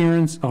the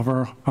appearance of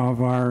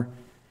our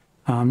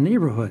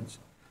neighborhoods.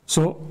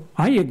 So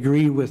I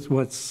agree with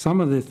what some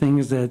of the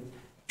things that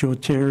Joe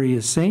Terry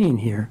is saying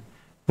here,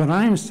 but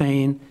I'm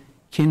saying,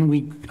 can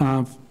we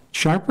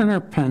sharpen our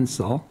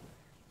pencil,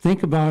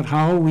 think about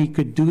how we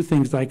could do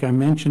things like I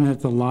mentioned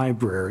at the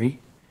library,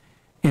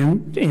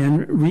 and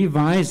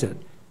revise it.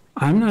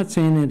 I'm not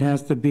saying it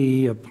has to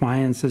be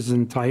appliances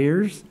and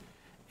tires,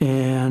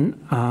 and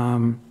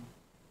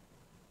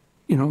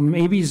you know,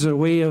 maybe it's a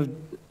way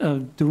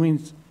of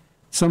doing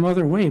some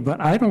other way,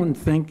 but I don't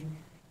think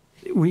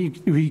we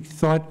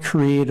thought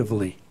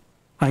creatively.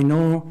 I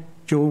know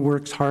Joe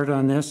works hard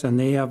on this, and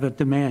they have a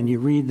demand. You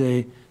read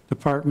the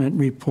department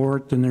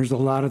report, and there's a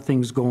lot of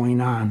things going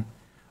on.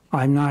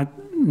 I'm not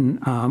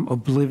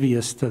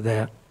oblivious to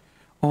that.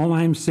 All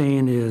I'm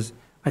saying is,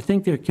 I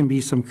think there can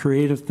be some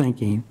creative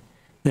thinking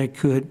that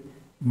could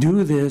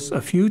do this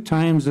a few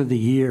times of the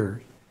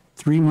year,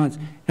 3 months.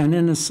 And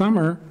in the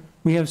summer,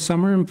 we have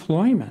summer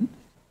employment.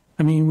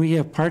 I mean, we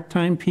have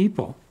part-time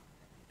people.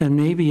 And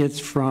maybe it's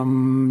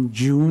from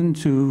June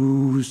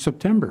to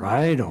September,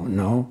 I don't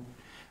know.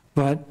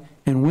 But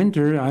in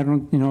winter, I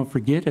don't, you know,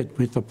 forget it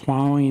with the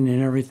plowing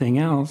and everything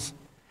else.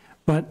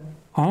 But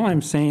all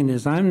I'm saying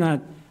is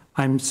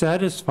I'm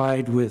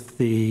satisfied with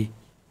the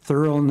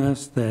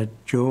thoroughness that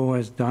Joe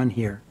has done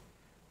here.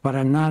 But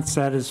I'm not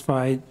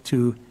satisfied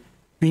to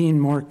being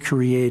more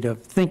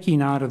creative,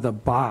 thinking out of the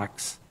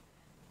box.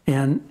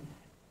 And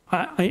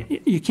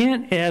you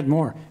can't add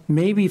more.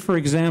 Maybe, for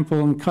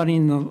example, in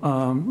cutting the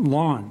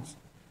lawns,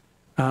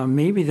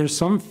 maybe there's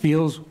some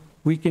fields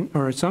we can,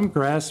 or some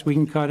grass we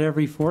can cut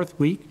every 4th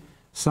week,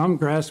 some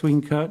grass we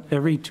can cut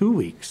every 2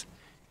 weeks.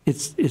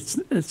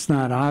 It's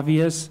not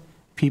obvious.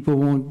 People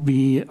won't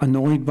be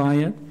annoyed by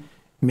it.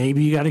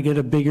 Maybe you got to get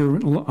a bigger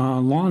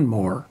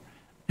lawnmower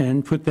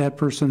and put that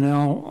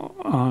personnel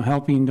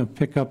helping to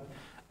pick up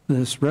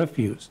this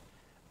refuse.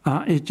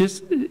 It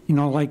just, you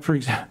know, like for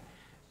example,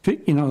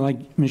 you know,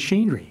 like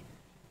machinery.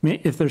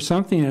 If there's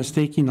something that's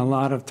taking a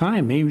lot of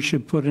time, maybe we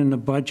should put in the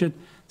budget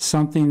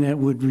something that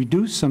would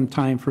reduce some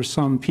time for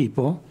some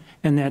people,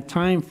 and that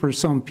time for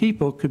some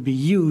people could be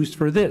used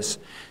for this.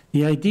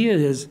 The idea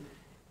is,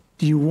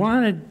 do you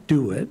want to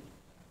do it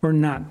or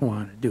not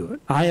want to do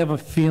it? I have a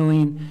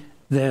feeling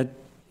that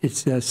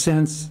it's a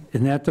sense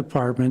in that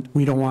department,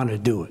 we don't want to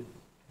do it.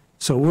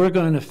 So we're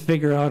going to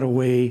figure out a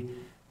way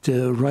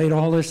to write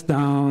all this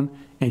down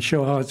and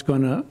show how it's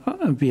going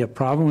to be a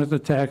problem with the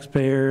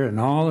taxpayer and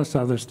all this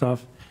other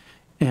stuff.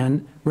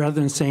 And rather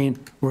than saying,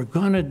 we're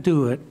going to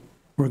do it,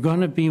 we're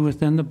going to be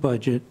within the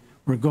budget,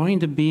 we're going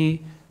to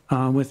be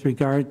with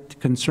regard to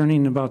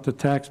concerning about the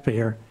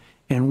taxpayer,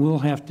 and we'll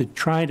have to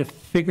try to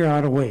figure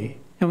out a way.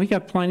 And we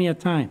got plenty of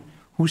time.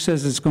 Who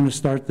says it's going to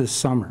start this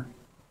summer?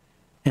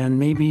 And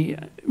maybe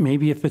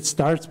if it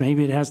starts,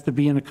 maybe it has to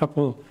be in a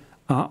couple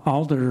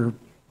alder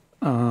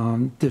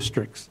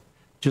districts,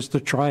 just to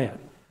try it.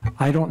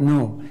 I don't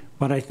know,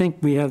 but I think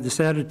we have this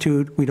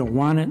attitude, we don't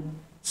want it,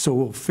 so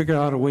we'll figure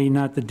out a way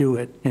not to do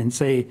it and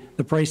say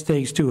the price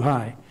tag's too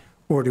high.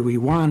 Or do we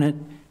want it,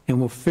 and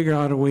we'll figure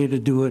out a way to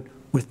do it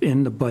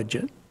within the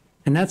budget.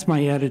 And that's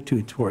my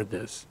attitude toward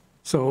this.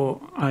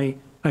 So I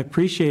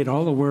appreciate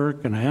all the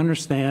work, and I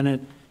understand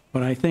it,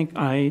 but I think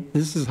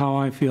this is how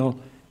I feel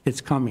it's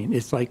coming.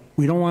 It's like,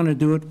 we don't want to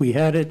do it, we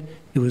had it,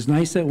 it was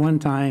nice at one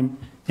time,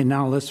 and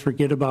now let's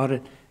forget about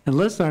it.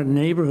 Unless our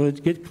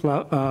neighborhoods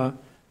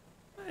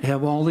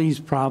have all these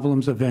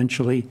problems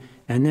eventually,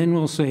 and then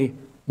we'll say,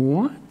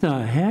 what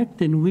the heck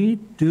did we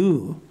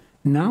do?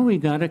 Now we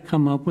got to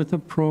come up with a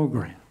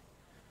program.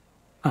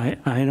 I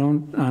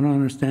don't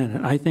understand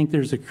it. I think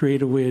there's a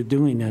creative way of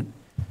doing it,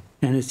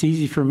 and it's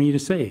easy for me to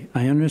say.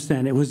 I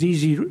understand. It was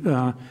easy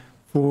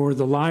for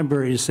the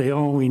library to say,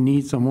 oh, we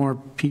need some more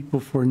people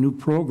for new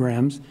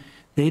programs.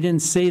 They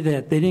didn't say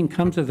that. They didn't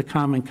come to the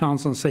Common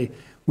Council and say,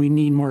 we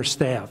need more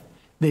staff.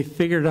 They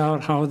figured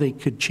out how they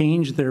could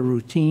change their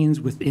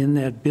routines within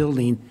that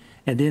building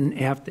and didn't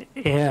have to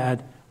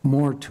add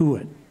more to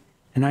it.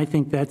 And I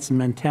think that's the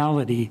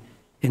mentality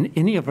in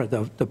any of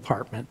the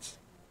departments,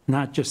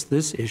 not just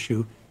this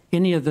issue,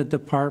 any of the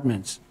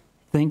departments.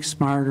 Think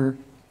smarter,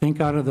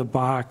 think out of the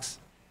box,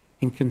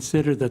 and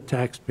consider the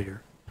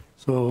taxpayer.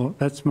 So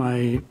that's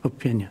my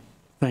opinion.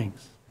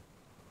 Thanks.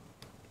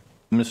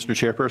 Mr.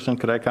 Chairperson,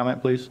 could I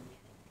comment, please?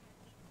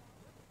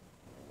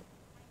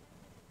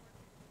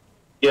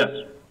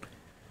 Yes.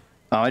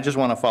 I just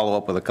want to follow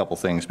up with a couple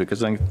things,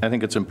 because I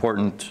think it's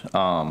important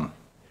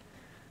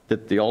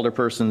that the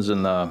alderpersons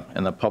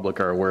and the public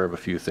are aware of a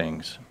few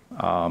things.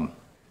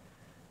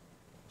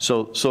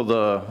 So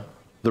the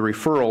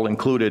referral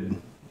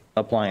included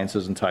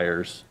appliances and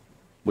tires,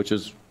 which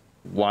is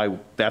why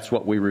that's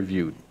what we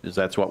reviewed,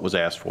 that's what was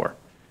asked for.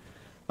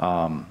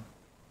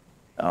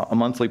 A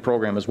monthly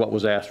program is what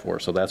was asked for,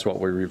 so that's what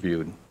we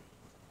reviewed.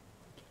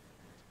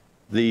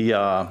 The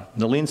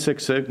Lean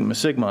Six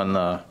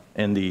Sigma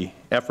and the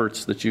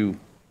efforts that you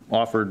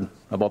offered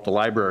about the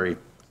library,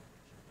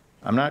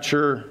 I'm not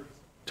sure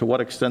to what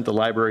extent the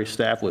library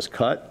staff was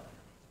cut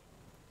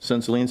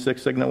since Lean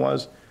Six Sigma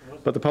was,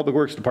 but the Public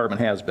Works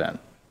Department has been,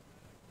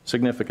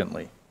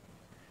 significantly.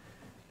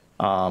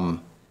 And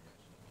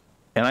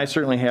I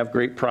certainly have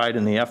great pride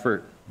in the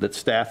effort that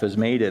staff has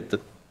made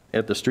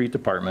at the street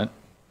department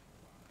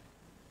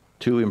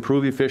to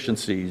improve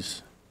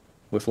efficiencies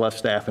with less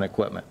staff and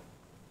equipment.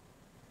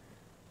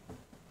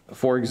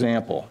 For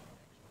example,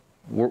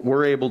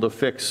 we're able to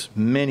fix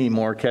many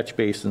more catch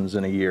basins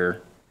in a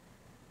year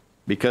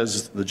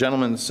because the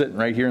gentleman sitting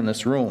right here in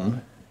this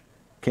room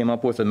came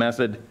up with a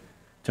method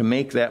to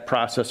make that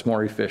process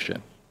more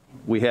efficient.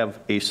 We have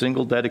a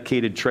single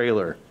dedicated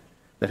trailer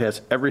that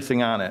has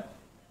everything on it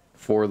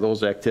for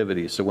those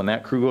activities. So when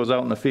that crew goes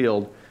out in the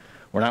field,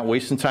 we're not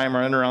wasting time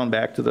running around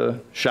back to the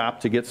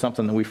shop to get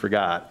something that we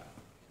forgot.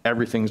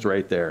 Everything's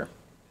right there.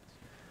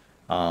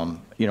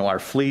 You know, our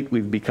fleet,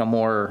 we've become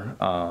more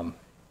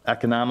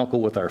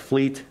economical with our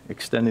fleet,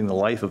 extending the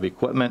life of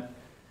equipment.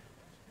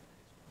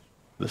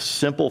 The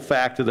simple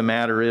fact of the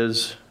matter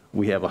is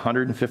we have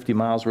 150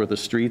 miles worth of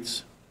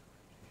streets.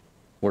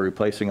 We're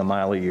replacing a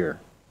mile a year.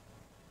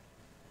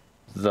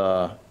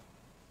 The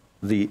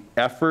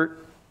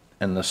effort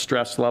and the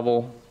stress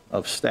level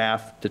of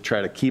staff to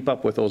try to keep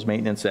up with those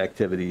maintenance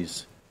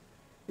activities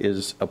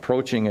is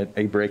approaching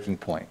a breaking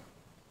point.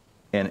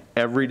 And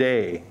every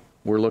day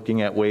we're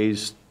looking at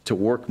ways to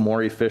work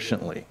more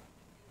efficiently,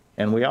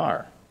 and we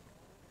are.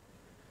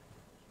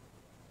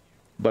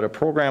 But a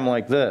program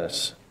like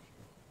this,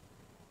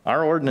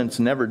 our ordinance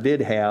never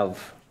did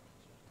have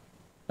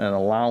an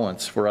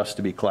allowance for us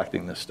to be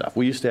collecting this stuff.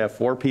 We used to have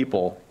 4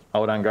 people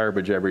out on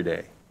garbage every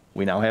day.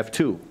 We now have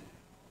 2.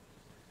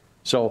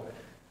 So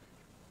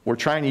we're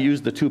trying to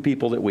use the 2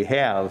 people that we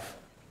have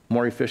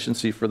more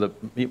efficiently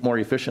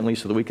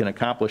so that we can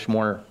accomplish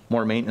more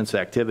maintenance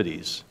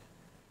activities.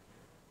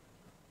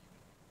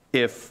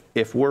 If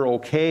we're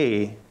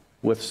okay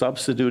with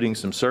substituting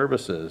some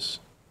services,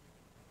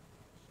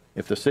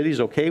 if the city's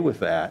okay with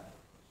that,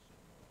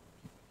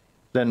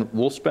 then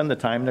we'll spend the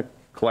time to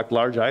collect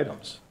large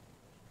items.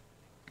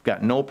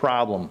 Got no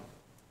problem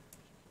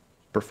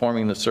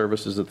performing the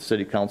services that the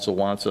city council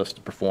wants us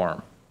to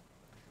perform.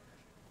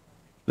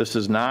 This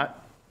is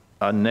not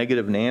a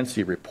negative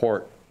Nancy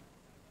report.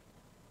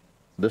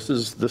 This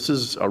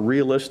is a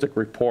realistic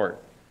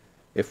report.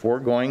 If we're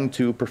going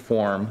to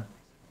perform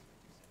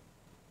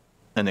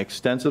an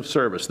extensive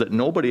service that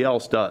nobody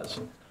else does,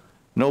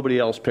 nobody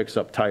else picks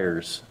up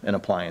tires and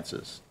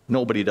appliances.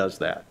 Nobody does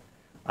that.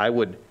 I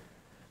would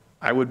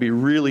be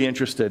really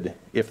interested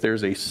if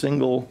there's a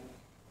single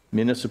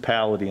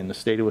municipality in the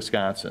state of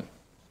Wisconsin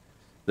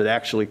that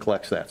actually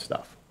collects that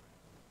stuff.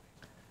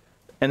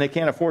 And they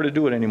can't afford to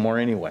do it anymore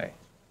anyway,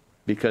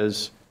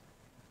 because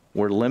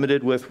we're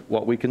limited with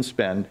what we can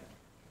spend,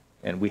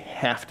 and we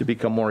have to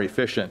become more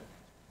efficient.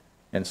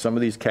 And some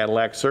of these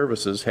Cadillac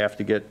services have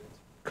to get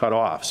cut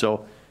off.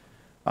 So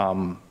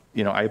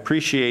You know, I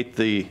appreciate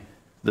the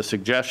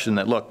suggestion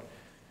that, look,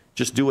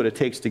 just do what it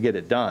takes to get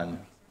it done.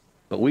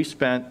 But we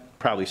spent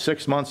probably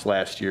 6 months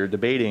last year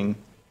debating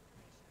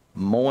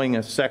mowing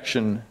a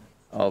section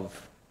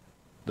of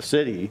the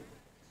city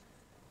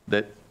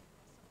that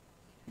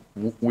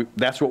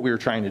that's what we were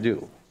trying to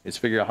do, is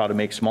figure out how to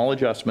make small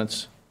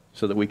adjustments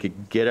so that we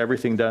could get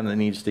everything done that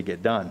needs to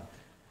get done.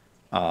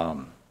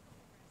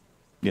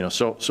 You know,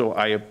 so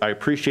I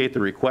appreciate the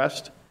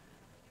request.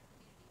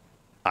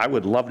 I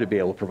would love to be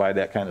able to provide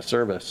that kind of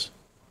service.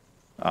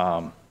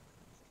 And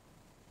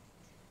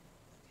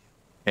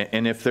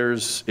if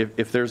there's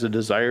a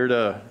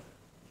desire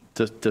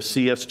to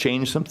see us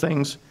change some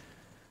things,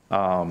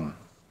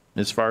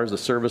 as far as the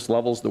service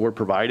levels that we're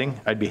providing,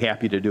 I'd be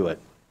happy to do it.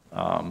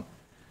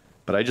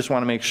 But I just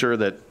want to make sure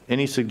that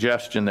any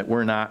suggestion that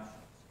we're not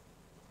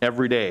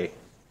every day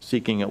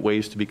seeking at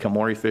ways to become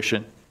more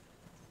efficient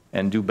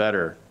and do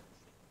better,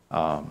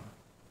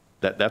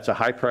 that's a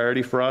high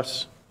priority for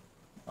us.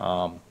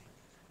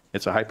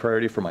 It's a high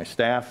priority for my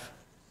staff,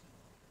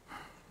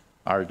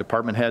 our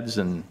department heads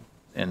and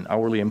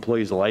hourly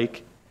employees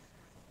alike.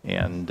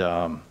 And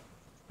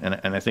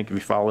I think if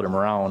you followed them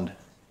around,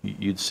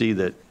 you'd see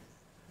that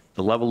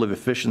the level of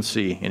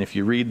efficiency, and if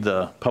you read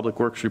the Public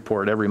Works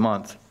report every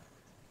month,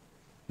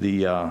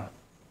 the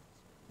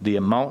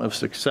amount of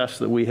success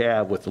that we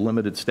have with the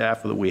limited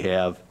staff that we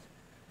have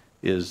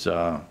is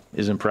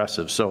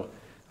impressive. So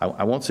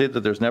I won't say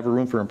that there's never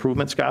room for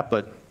improvement, Scott,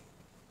 but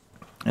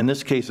in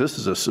this case, this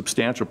is a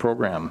substantial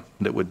program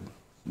that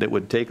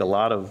would take a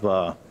lot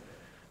of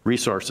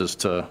resources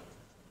to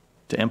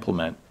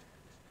implement,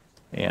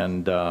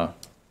 and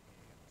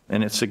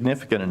it's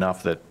significant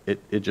enough that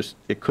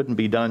it couldn't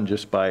be done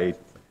just by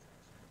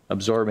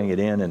absorbing it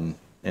in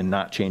and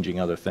not changing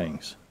other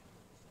things.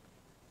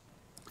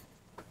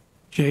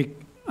 Jake,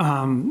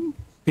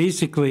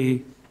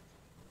 basically,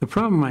 the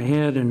problem I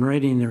had in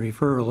writing the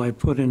referral, I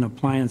put in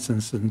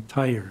appliances and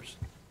tires.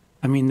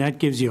 I mean, that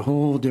gives you a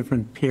whole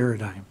different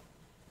paradigm.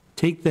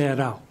 Take that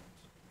out.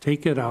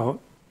 Take it out,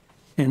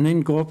 and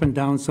then go up and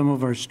down some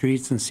of our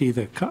streets and see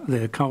the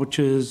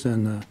couches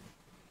and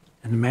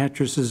the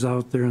mattresses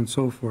out there and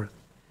so forth.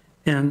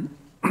 And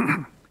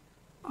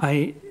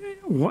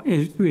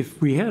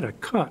if we had a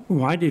cut,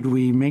 why did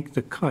we make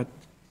the cut?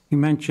 You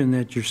mentioned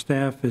that your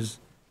staff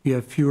you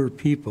have fewer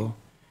people.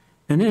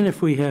 And then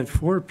if we had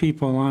 4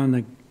 people on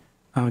the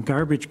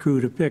garbage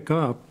crew to pick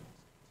up,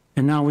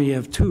 and now we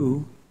have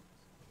 2,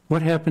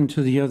 what happened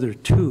to the other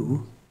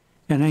 2?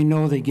 And I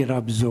know they get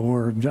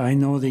absorbed. I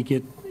know they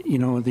get,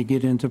 they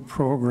get into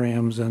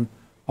programs and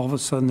all of a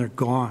sudden they're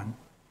gone.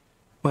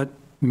 But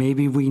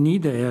maybe we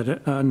need to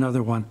add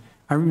another one.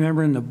 I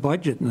remember in the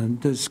budget and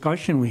the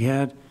discussion we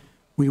had,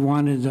 we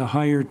wanted to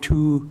hire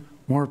 2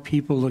 more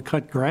people to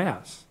cut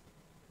grass.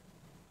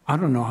 I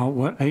don't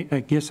know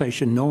I guess I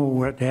should know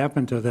what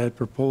happened to that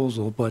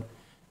proposal, but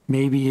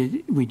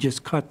maybe we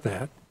just cut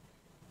that.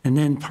 And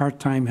then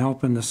part-time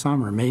help in the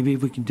summer. Maybe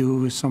we can do it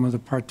with some of the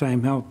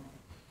part-time help.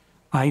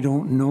 I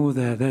don't know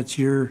that. That's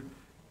your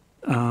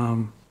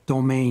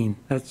domain.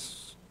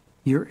 That's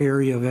your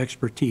area of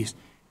expertise.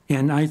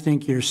 And I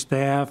think your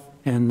staff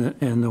and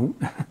the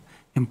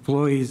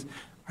employees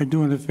are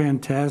doing a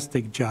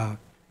fantastic job.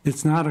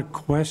 It's not a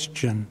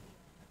question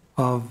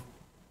of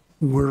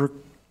work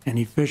and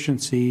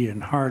efficiency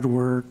and hard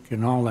work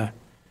and all that.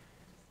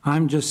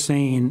 I'm just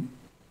saying,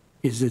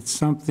 is it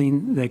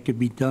something that could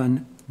be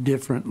done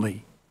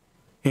differently?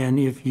 And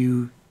if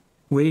you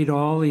weighed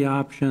all the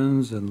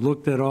options and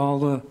looked at all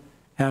the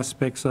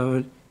aspects of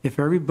it, if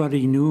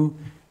everybody knew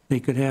they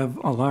could have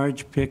a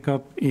large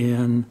pickup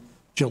in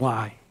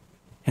July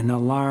and a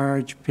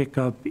large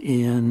pickup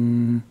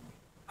in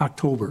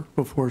October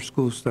before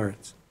school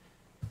starts,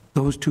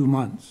 those 2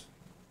 months,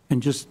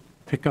 and just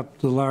pick up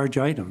the large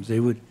items.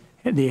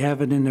 They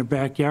have it in their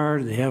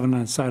backyard, they have it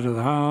on the side of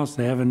the house,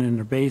 they have it in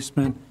their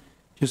basement,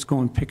 just go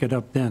and pick it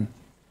up then.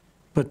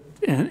 But,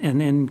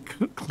 and then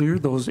clear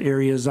those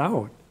areas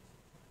out.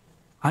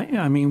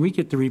 I mean, we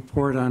get the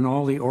report on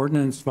all the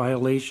ordinance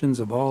violations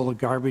of all the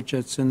garbage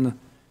that's in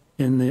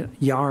the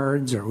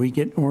yards, or we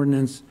get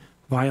ordinance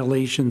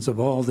violations of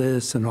all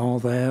this and all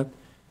that.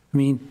 I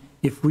mean,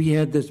 if we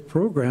had this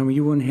program,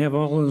 you wouldn't have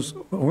all those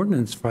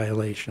ordinance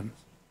violations.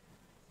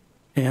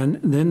 And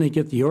then they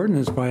get the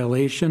ordinance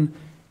violation,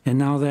 and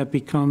now that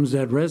becomes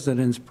that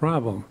resident's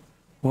problem.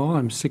 Well,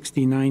 I'm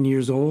 69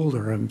 years old,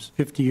 or I'm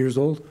 50 years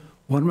old.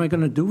 What am I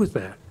going to do with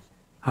that?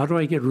 How do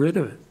I get rid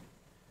of it?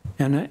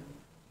 And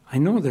I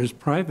know there's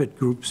private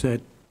groups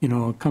that,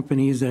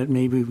 companies that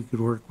maybe we could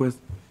work with,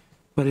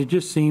 but it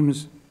just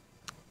seems,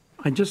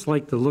 I just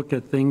like to look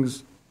at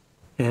things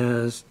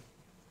as,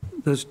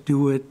 let's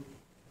do it,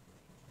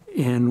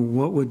 and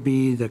what would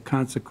be the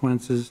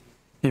consequences,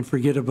 and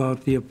forget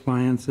about the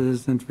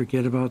appliances and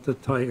forget about the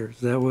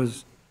tires.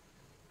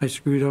 I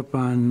screwed up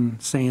on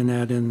saying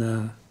that in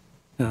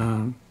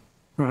the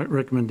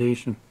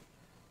recommendation.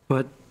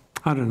 But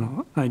I don't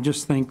know. I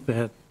just think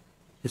that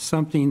it's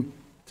something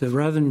to,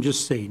 rather than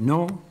just say,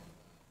 no,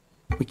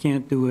 we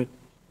can't do it,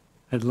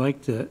 I'd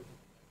like to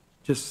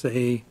just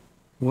say,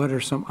 what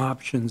are some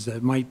options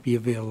that might be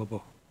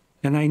available?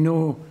 And I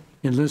know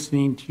in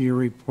listening to your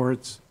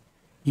reports,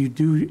 you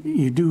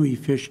do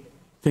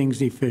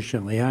things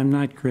efficiently. I'm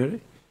not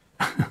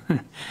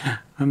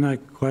I'm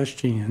not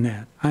questioning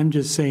that. I'm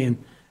just saying,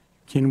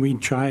 can we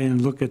try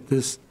and look at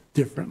this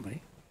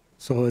differently?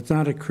 So it's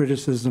not a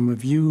criticism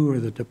of you or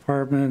the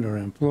department or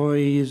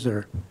employees,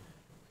 or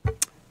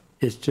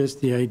it's just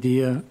the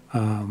idea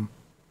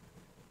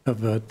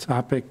of a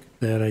topic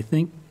that I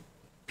think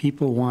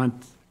people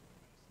want,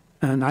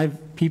 and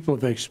people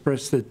have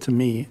expressed it to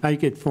me. I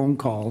get phone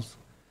calls,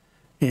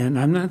 and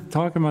I'm not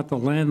talking about the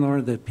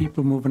landlord that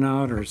people moving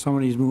out or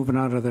somebody's moving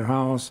out of their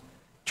house,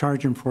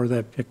 charging for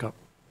that pickup.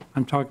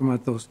 I'm talking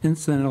about those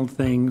incidental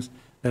things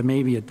that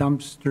maybe a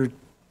dump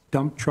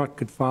truck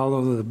could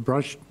follow the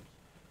brush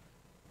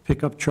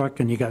pickup truck,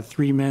 and you got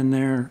 3 men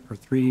there or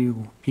 3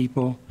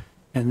 people,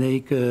 and they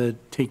could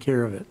take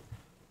care of it.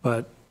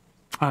 But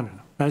I don't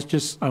know. That's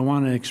just, I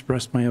want to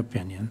express my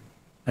opinion.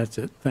 That's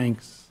it.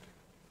 Thanks.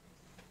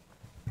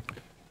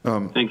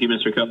 Thank you,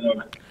 Mr.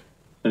 Kellogg.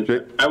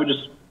 Okay. I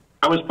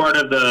was part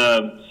of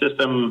the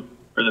system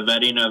or the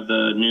vetting of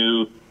the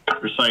new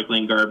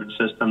recycling garbage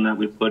system that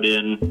we put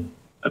in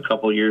a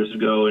couple years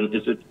ago. And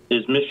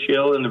is Ms.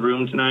 Schill in the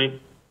room tonight?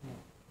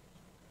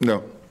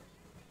 No.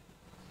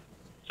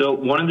 So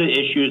one of the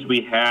issues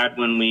we had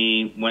when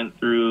we went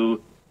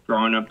through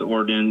drawing up the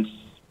ordinance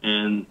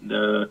and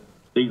the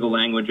legal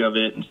language of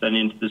it and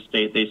sending it to the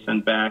state they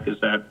sent back is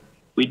that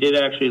we did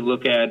actually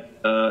look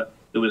at,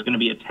 there was going to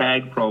be a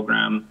tag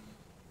program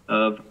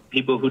of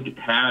people who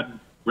had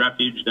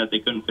refuge that they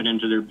couldn't fit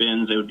into their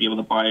bins. They would be able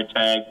to buy a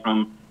tag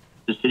from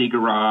the city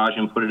garage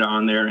and put it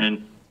on there,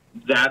 and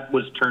that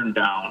was turned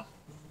down.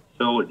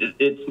 So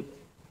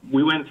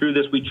we went through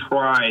this, we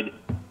tried,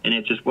 and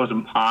it just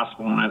wasn't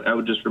possible. And I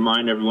would just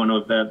remind everyone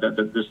of that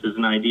this is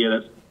an idea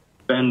that's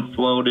been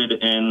floated,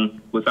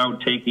 and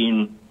without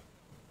taking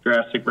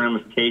drastic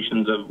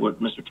ramifications of what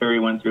Mr. Terry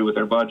went through with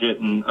our budget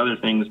and other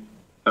things,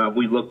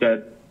 we looked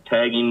at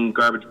tagging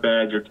garbage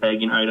bags or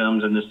tagging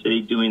items and the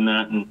city doing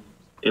that, and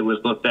it was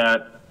looked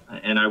at,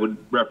 and I would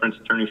reference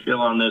Attorney Schill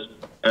on this,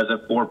 as a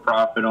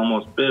for-profit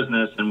almost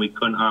business, and we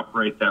couldn't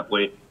operate that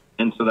way.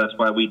 And so that's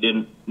why we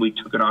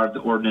took it out of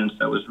the ordinance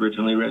that was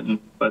originally written.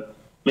 But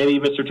maybe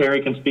Mr.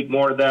 Terry can speak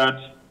more to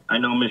that. I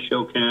know Ms.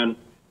 Schill can.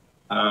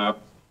 I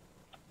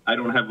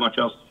don't have much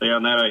else to say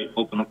on that. I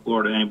open the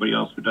floor to anybody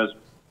else who does.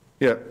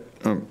 Yeah.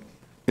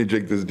 Hey,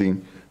 Jake, this is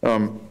Dean.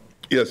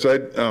 Yes,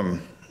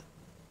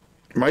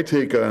 my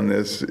take on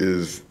this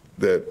is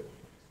that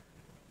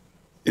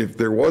if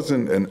there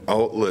wasn't an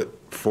outlet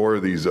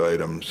for these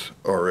items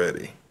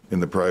already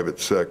in the private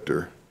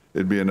sector,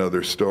 it'd be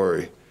another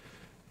story.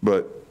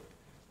 But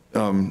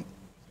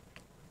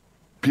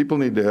people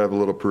need to have a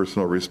little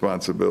personal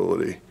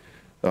responsibility.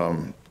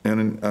 And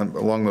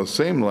along those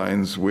same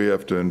lines, we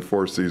have to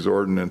enforce these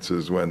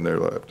ordinances when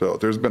they're left out.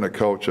 There's been a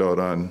couch out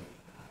off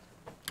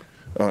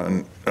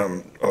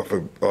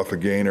a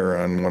Gainer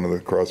on one of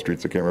the cross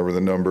streets, I can't remember the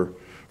number,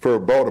 for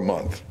about a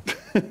month.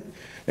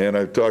 And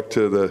I've talked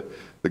to the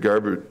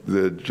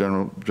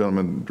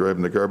gentleman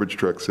driving the garbage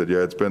truck said, yeah,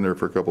 it's been there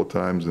for a couple of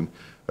times, and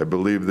I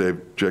believe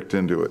they've checked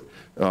into it.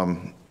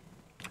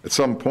 At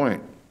some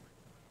point,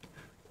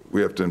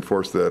 we have to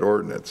enforce that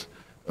ordinance.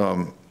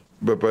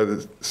 But by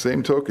the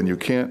same token,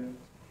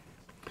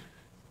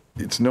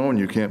 it's known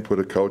you can't put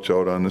a couch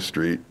out on the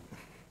street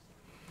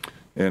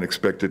and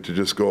expect it to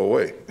just go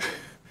away.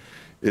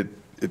 It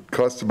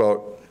costs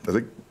about, I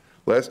think,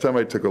 last time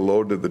I took a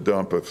load to the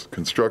dump of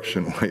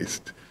construction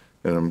waste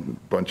and a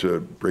bunch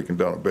of breaking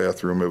down a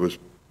bathroom, it was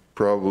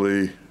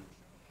probably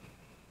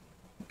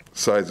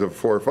size of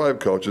 4 or 5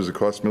 couches. It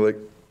cost me like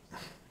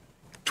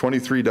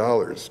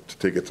 $23 to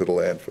take it to the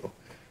landfill.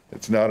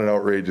 It's not an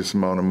outrageous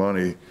amount of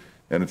money,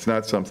 and it's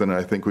not something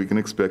I think we can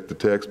expect the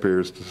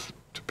taxpayers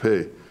to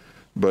pay.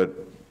 But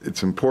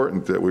it's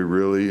important that we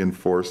really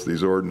enforce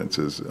these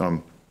ordinances.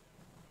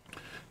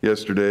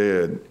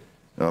 Yesterday,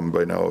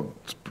 by now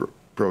it's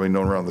probably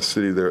known around the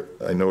city there,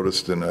 I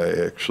noticed, and I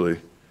actually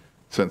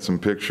sent some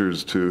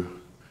pictures to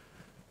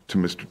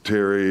Mr.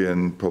 Terry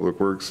and Public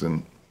Works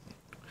and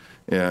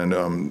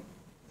Mr.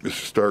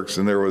 Starks,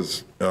 and there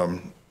was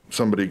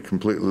somebody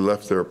completely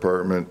left their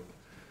apartment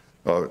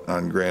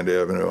on Grand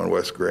Avenue on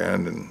West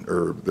Grand,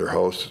 or their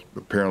house.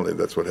 Apparently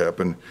that's what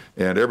happened,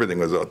 and everything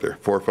was out there.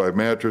 4 or 5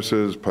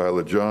 mattresses, pile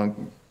of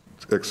junk,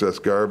 excess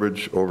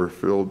garbage,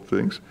 overfilled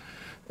things.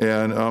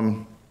 And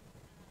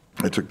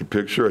I took the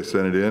picture, I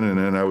sent it in, and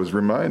then I was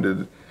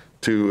reminded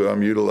to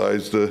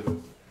utilize the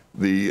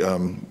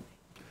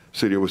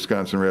City of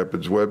Wisconsin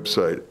Rapids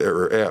website,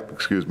 or app,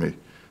 excuse me,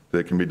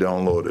 that can be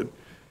downloaded.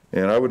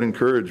 And I would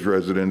encourage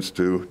residents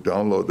to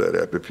download that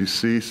app. If you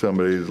see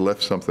somebody who's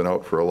left something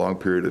out for a long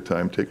period of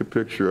time, take a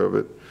picture of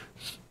it,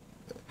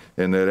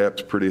 and that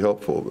app's pretty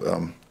helpful.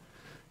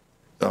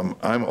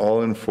 I'm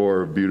all in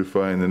for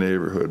beautifying the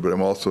neighborhood, but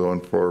I'm also in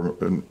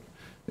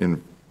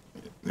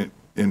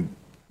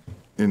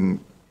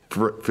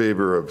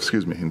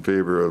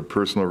favor of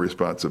personal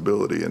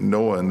responsibility and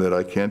knowing that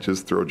I can't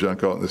just throw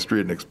junk out in the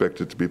street and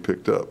expect it to be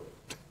picked up.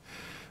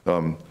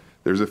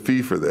 there's a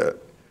fee for that.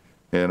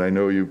 And I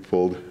know you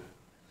pulled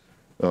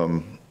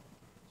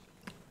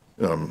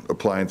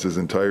appliances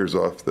and tires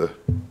off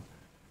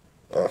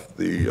of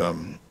the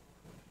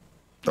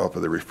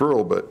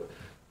referral, but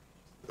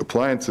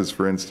appliances,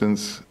 for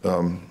instance,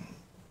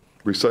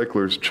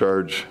 recyclers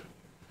charge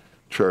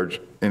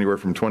anywhere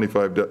from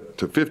 $25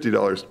 to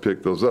 $50 to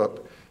pick those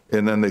up,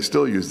 and then they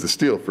still use the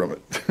steel from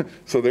it.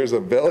 So there's a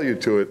value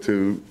to it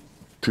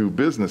to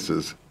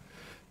businesses.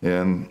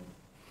 And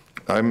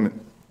I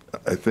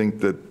think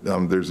that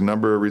there's a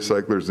number of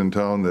recyclers in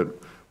town that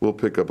will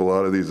pick up a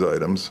lot of these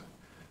items,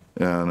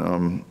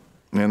 and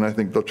I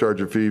think they'll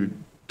charge a fee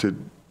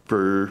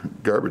for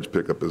garbage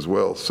pickup as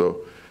well.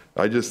 So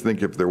I just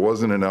think if there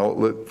wasn't an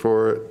outlet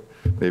for it,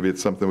 maybe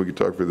it's something we could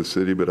talk for the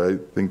city, but I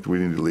think we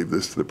need to leave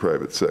this to the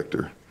private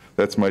sector.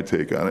 That's my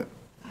take on it.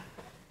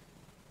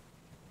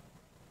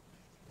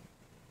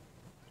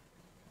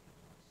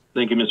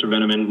 Thank you, Mr.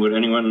 Veneman. Would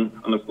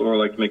anyone on the floor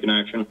like to make an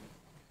action?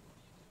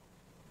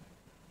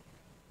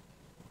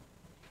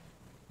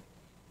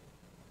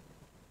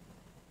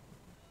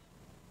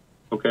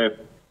 Okay.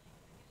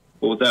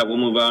 Well, with that, we'll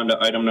move on to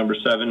item number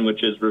 7,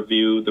 which is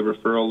review the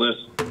referral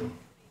list. Does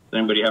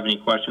anybody have any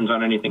questions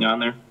on anything on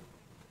there?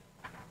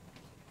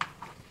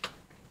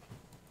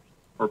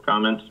 Or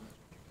comments?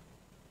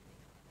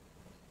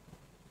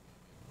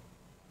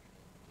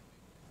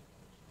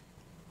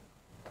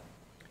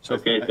 So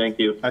okay, thank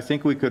you. I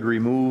think we could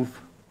remove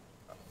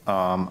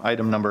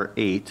item number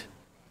 8.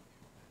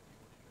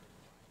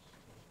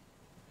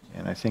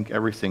 And I think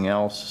everything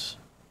else,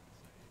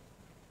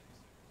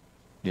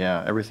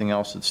 yeah, everything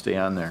else would stay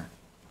on there.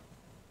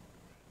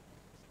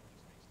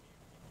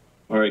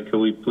 All right, could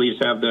we please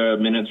have the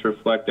minutes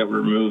reflect that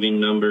we're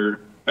removing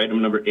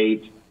item number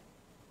 8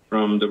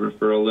 from the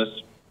referral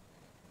list?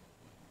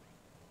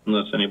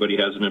 Unless anybody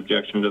has an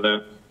objection to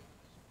that.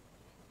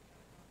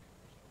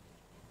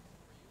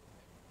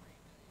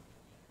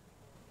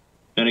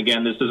 And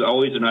again, this is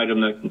always an item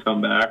that can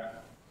come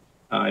back.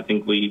 I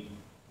think we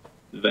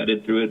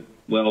vetted through it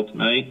well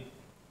tonight.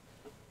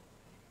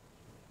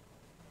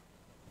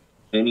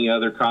 Any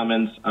other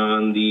comments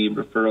on the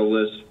referral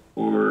list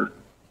for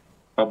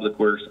Public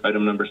Works,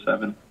 item number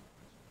 7?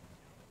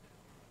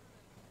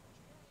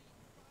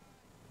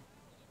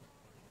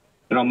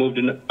 And I'll move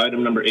to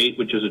item number 8,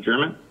 which is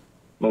adjournment.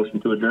 Motion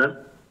to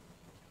adjourn.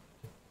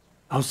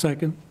 I'll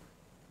second.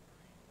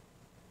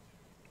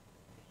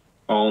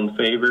 All in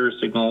favor,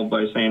 signal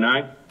by saying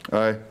aye.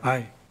 Aye.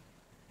 Aye.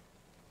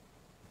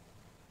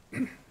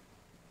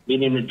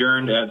 Meeting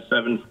adjourned at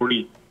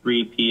 7:43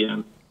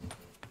 p.m.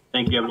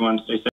 Thank you, everyone. Stay safe.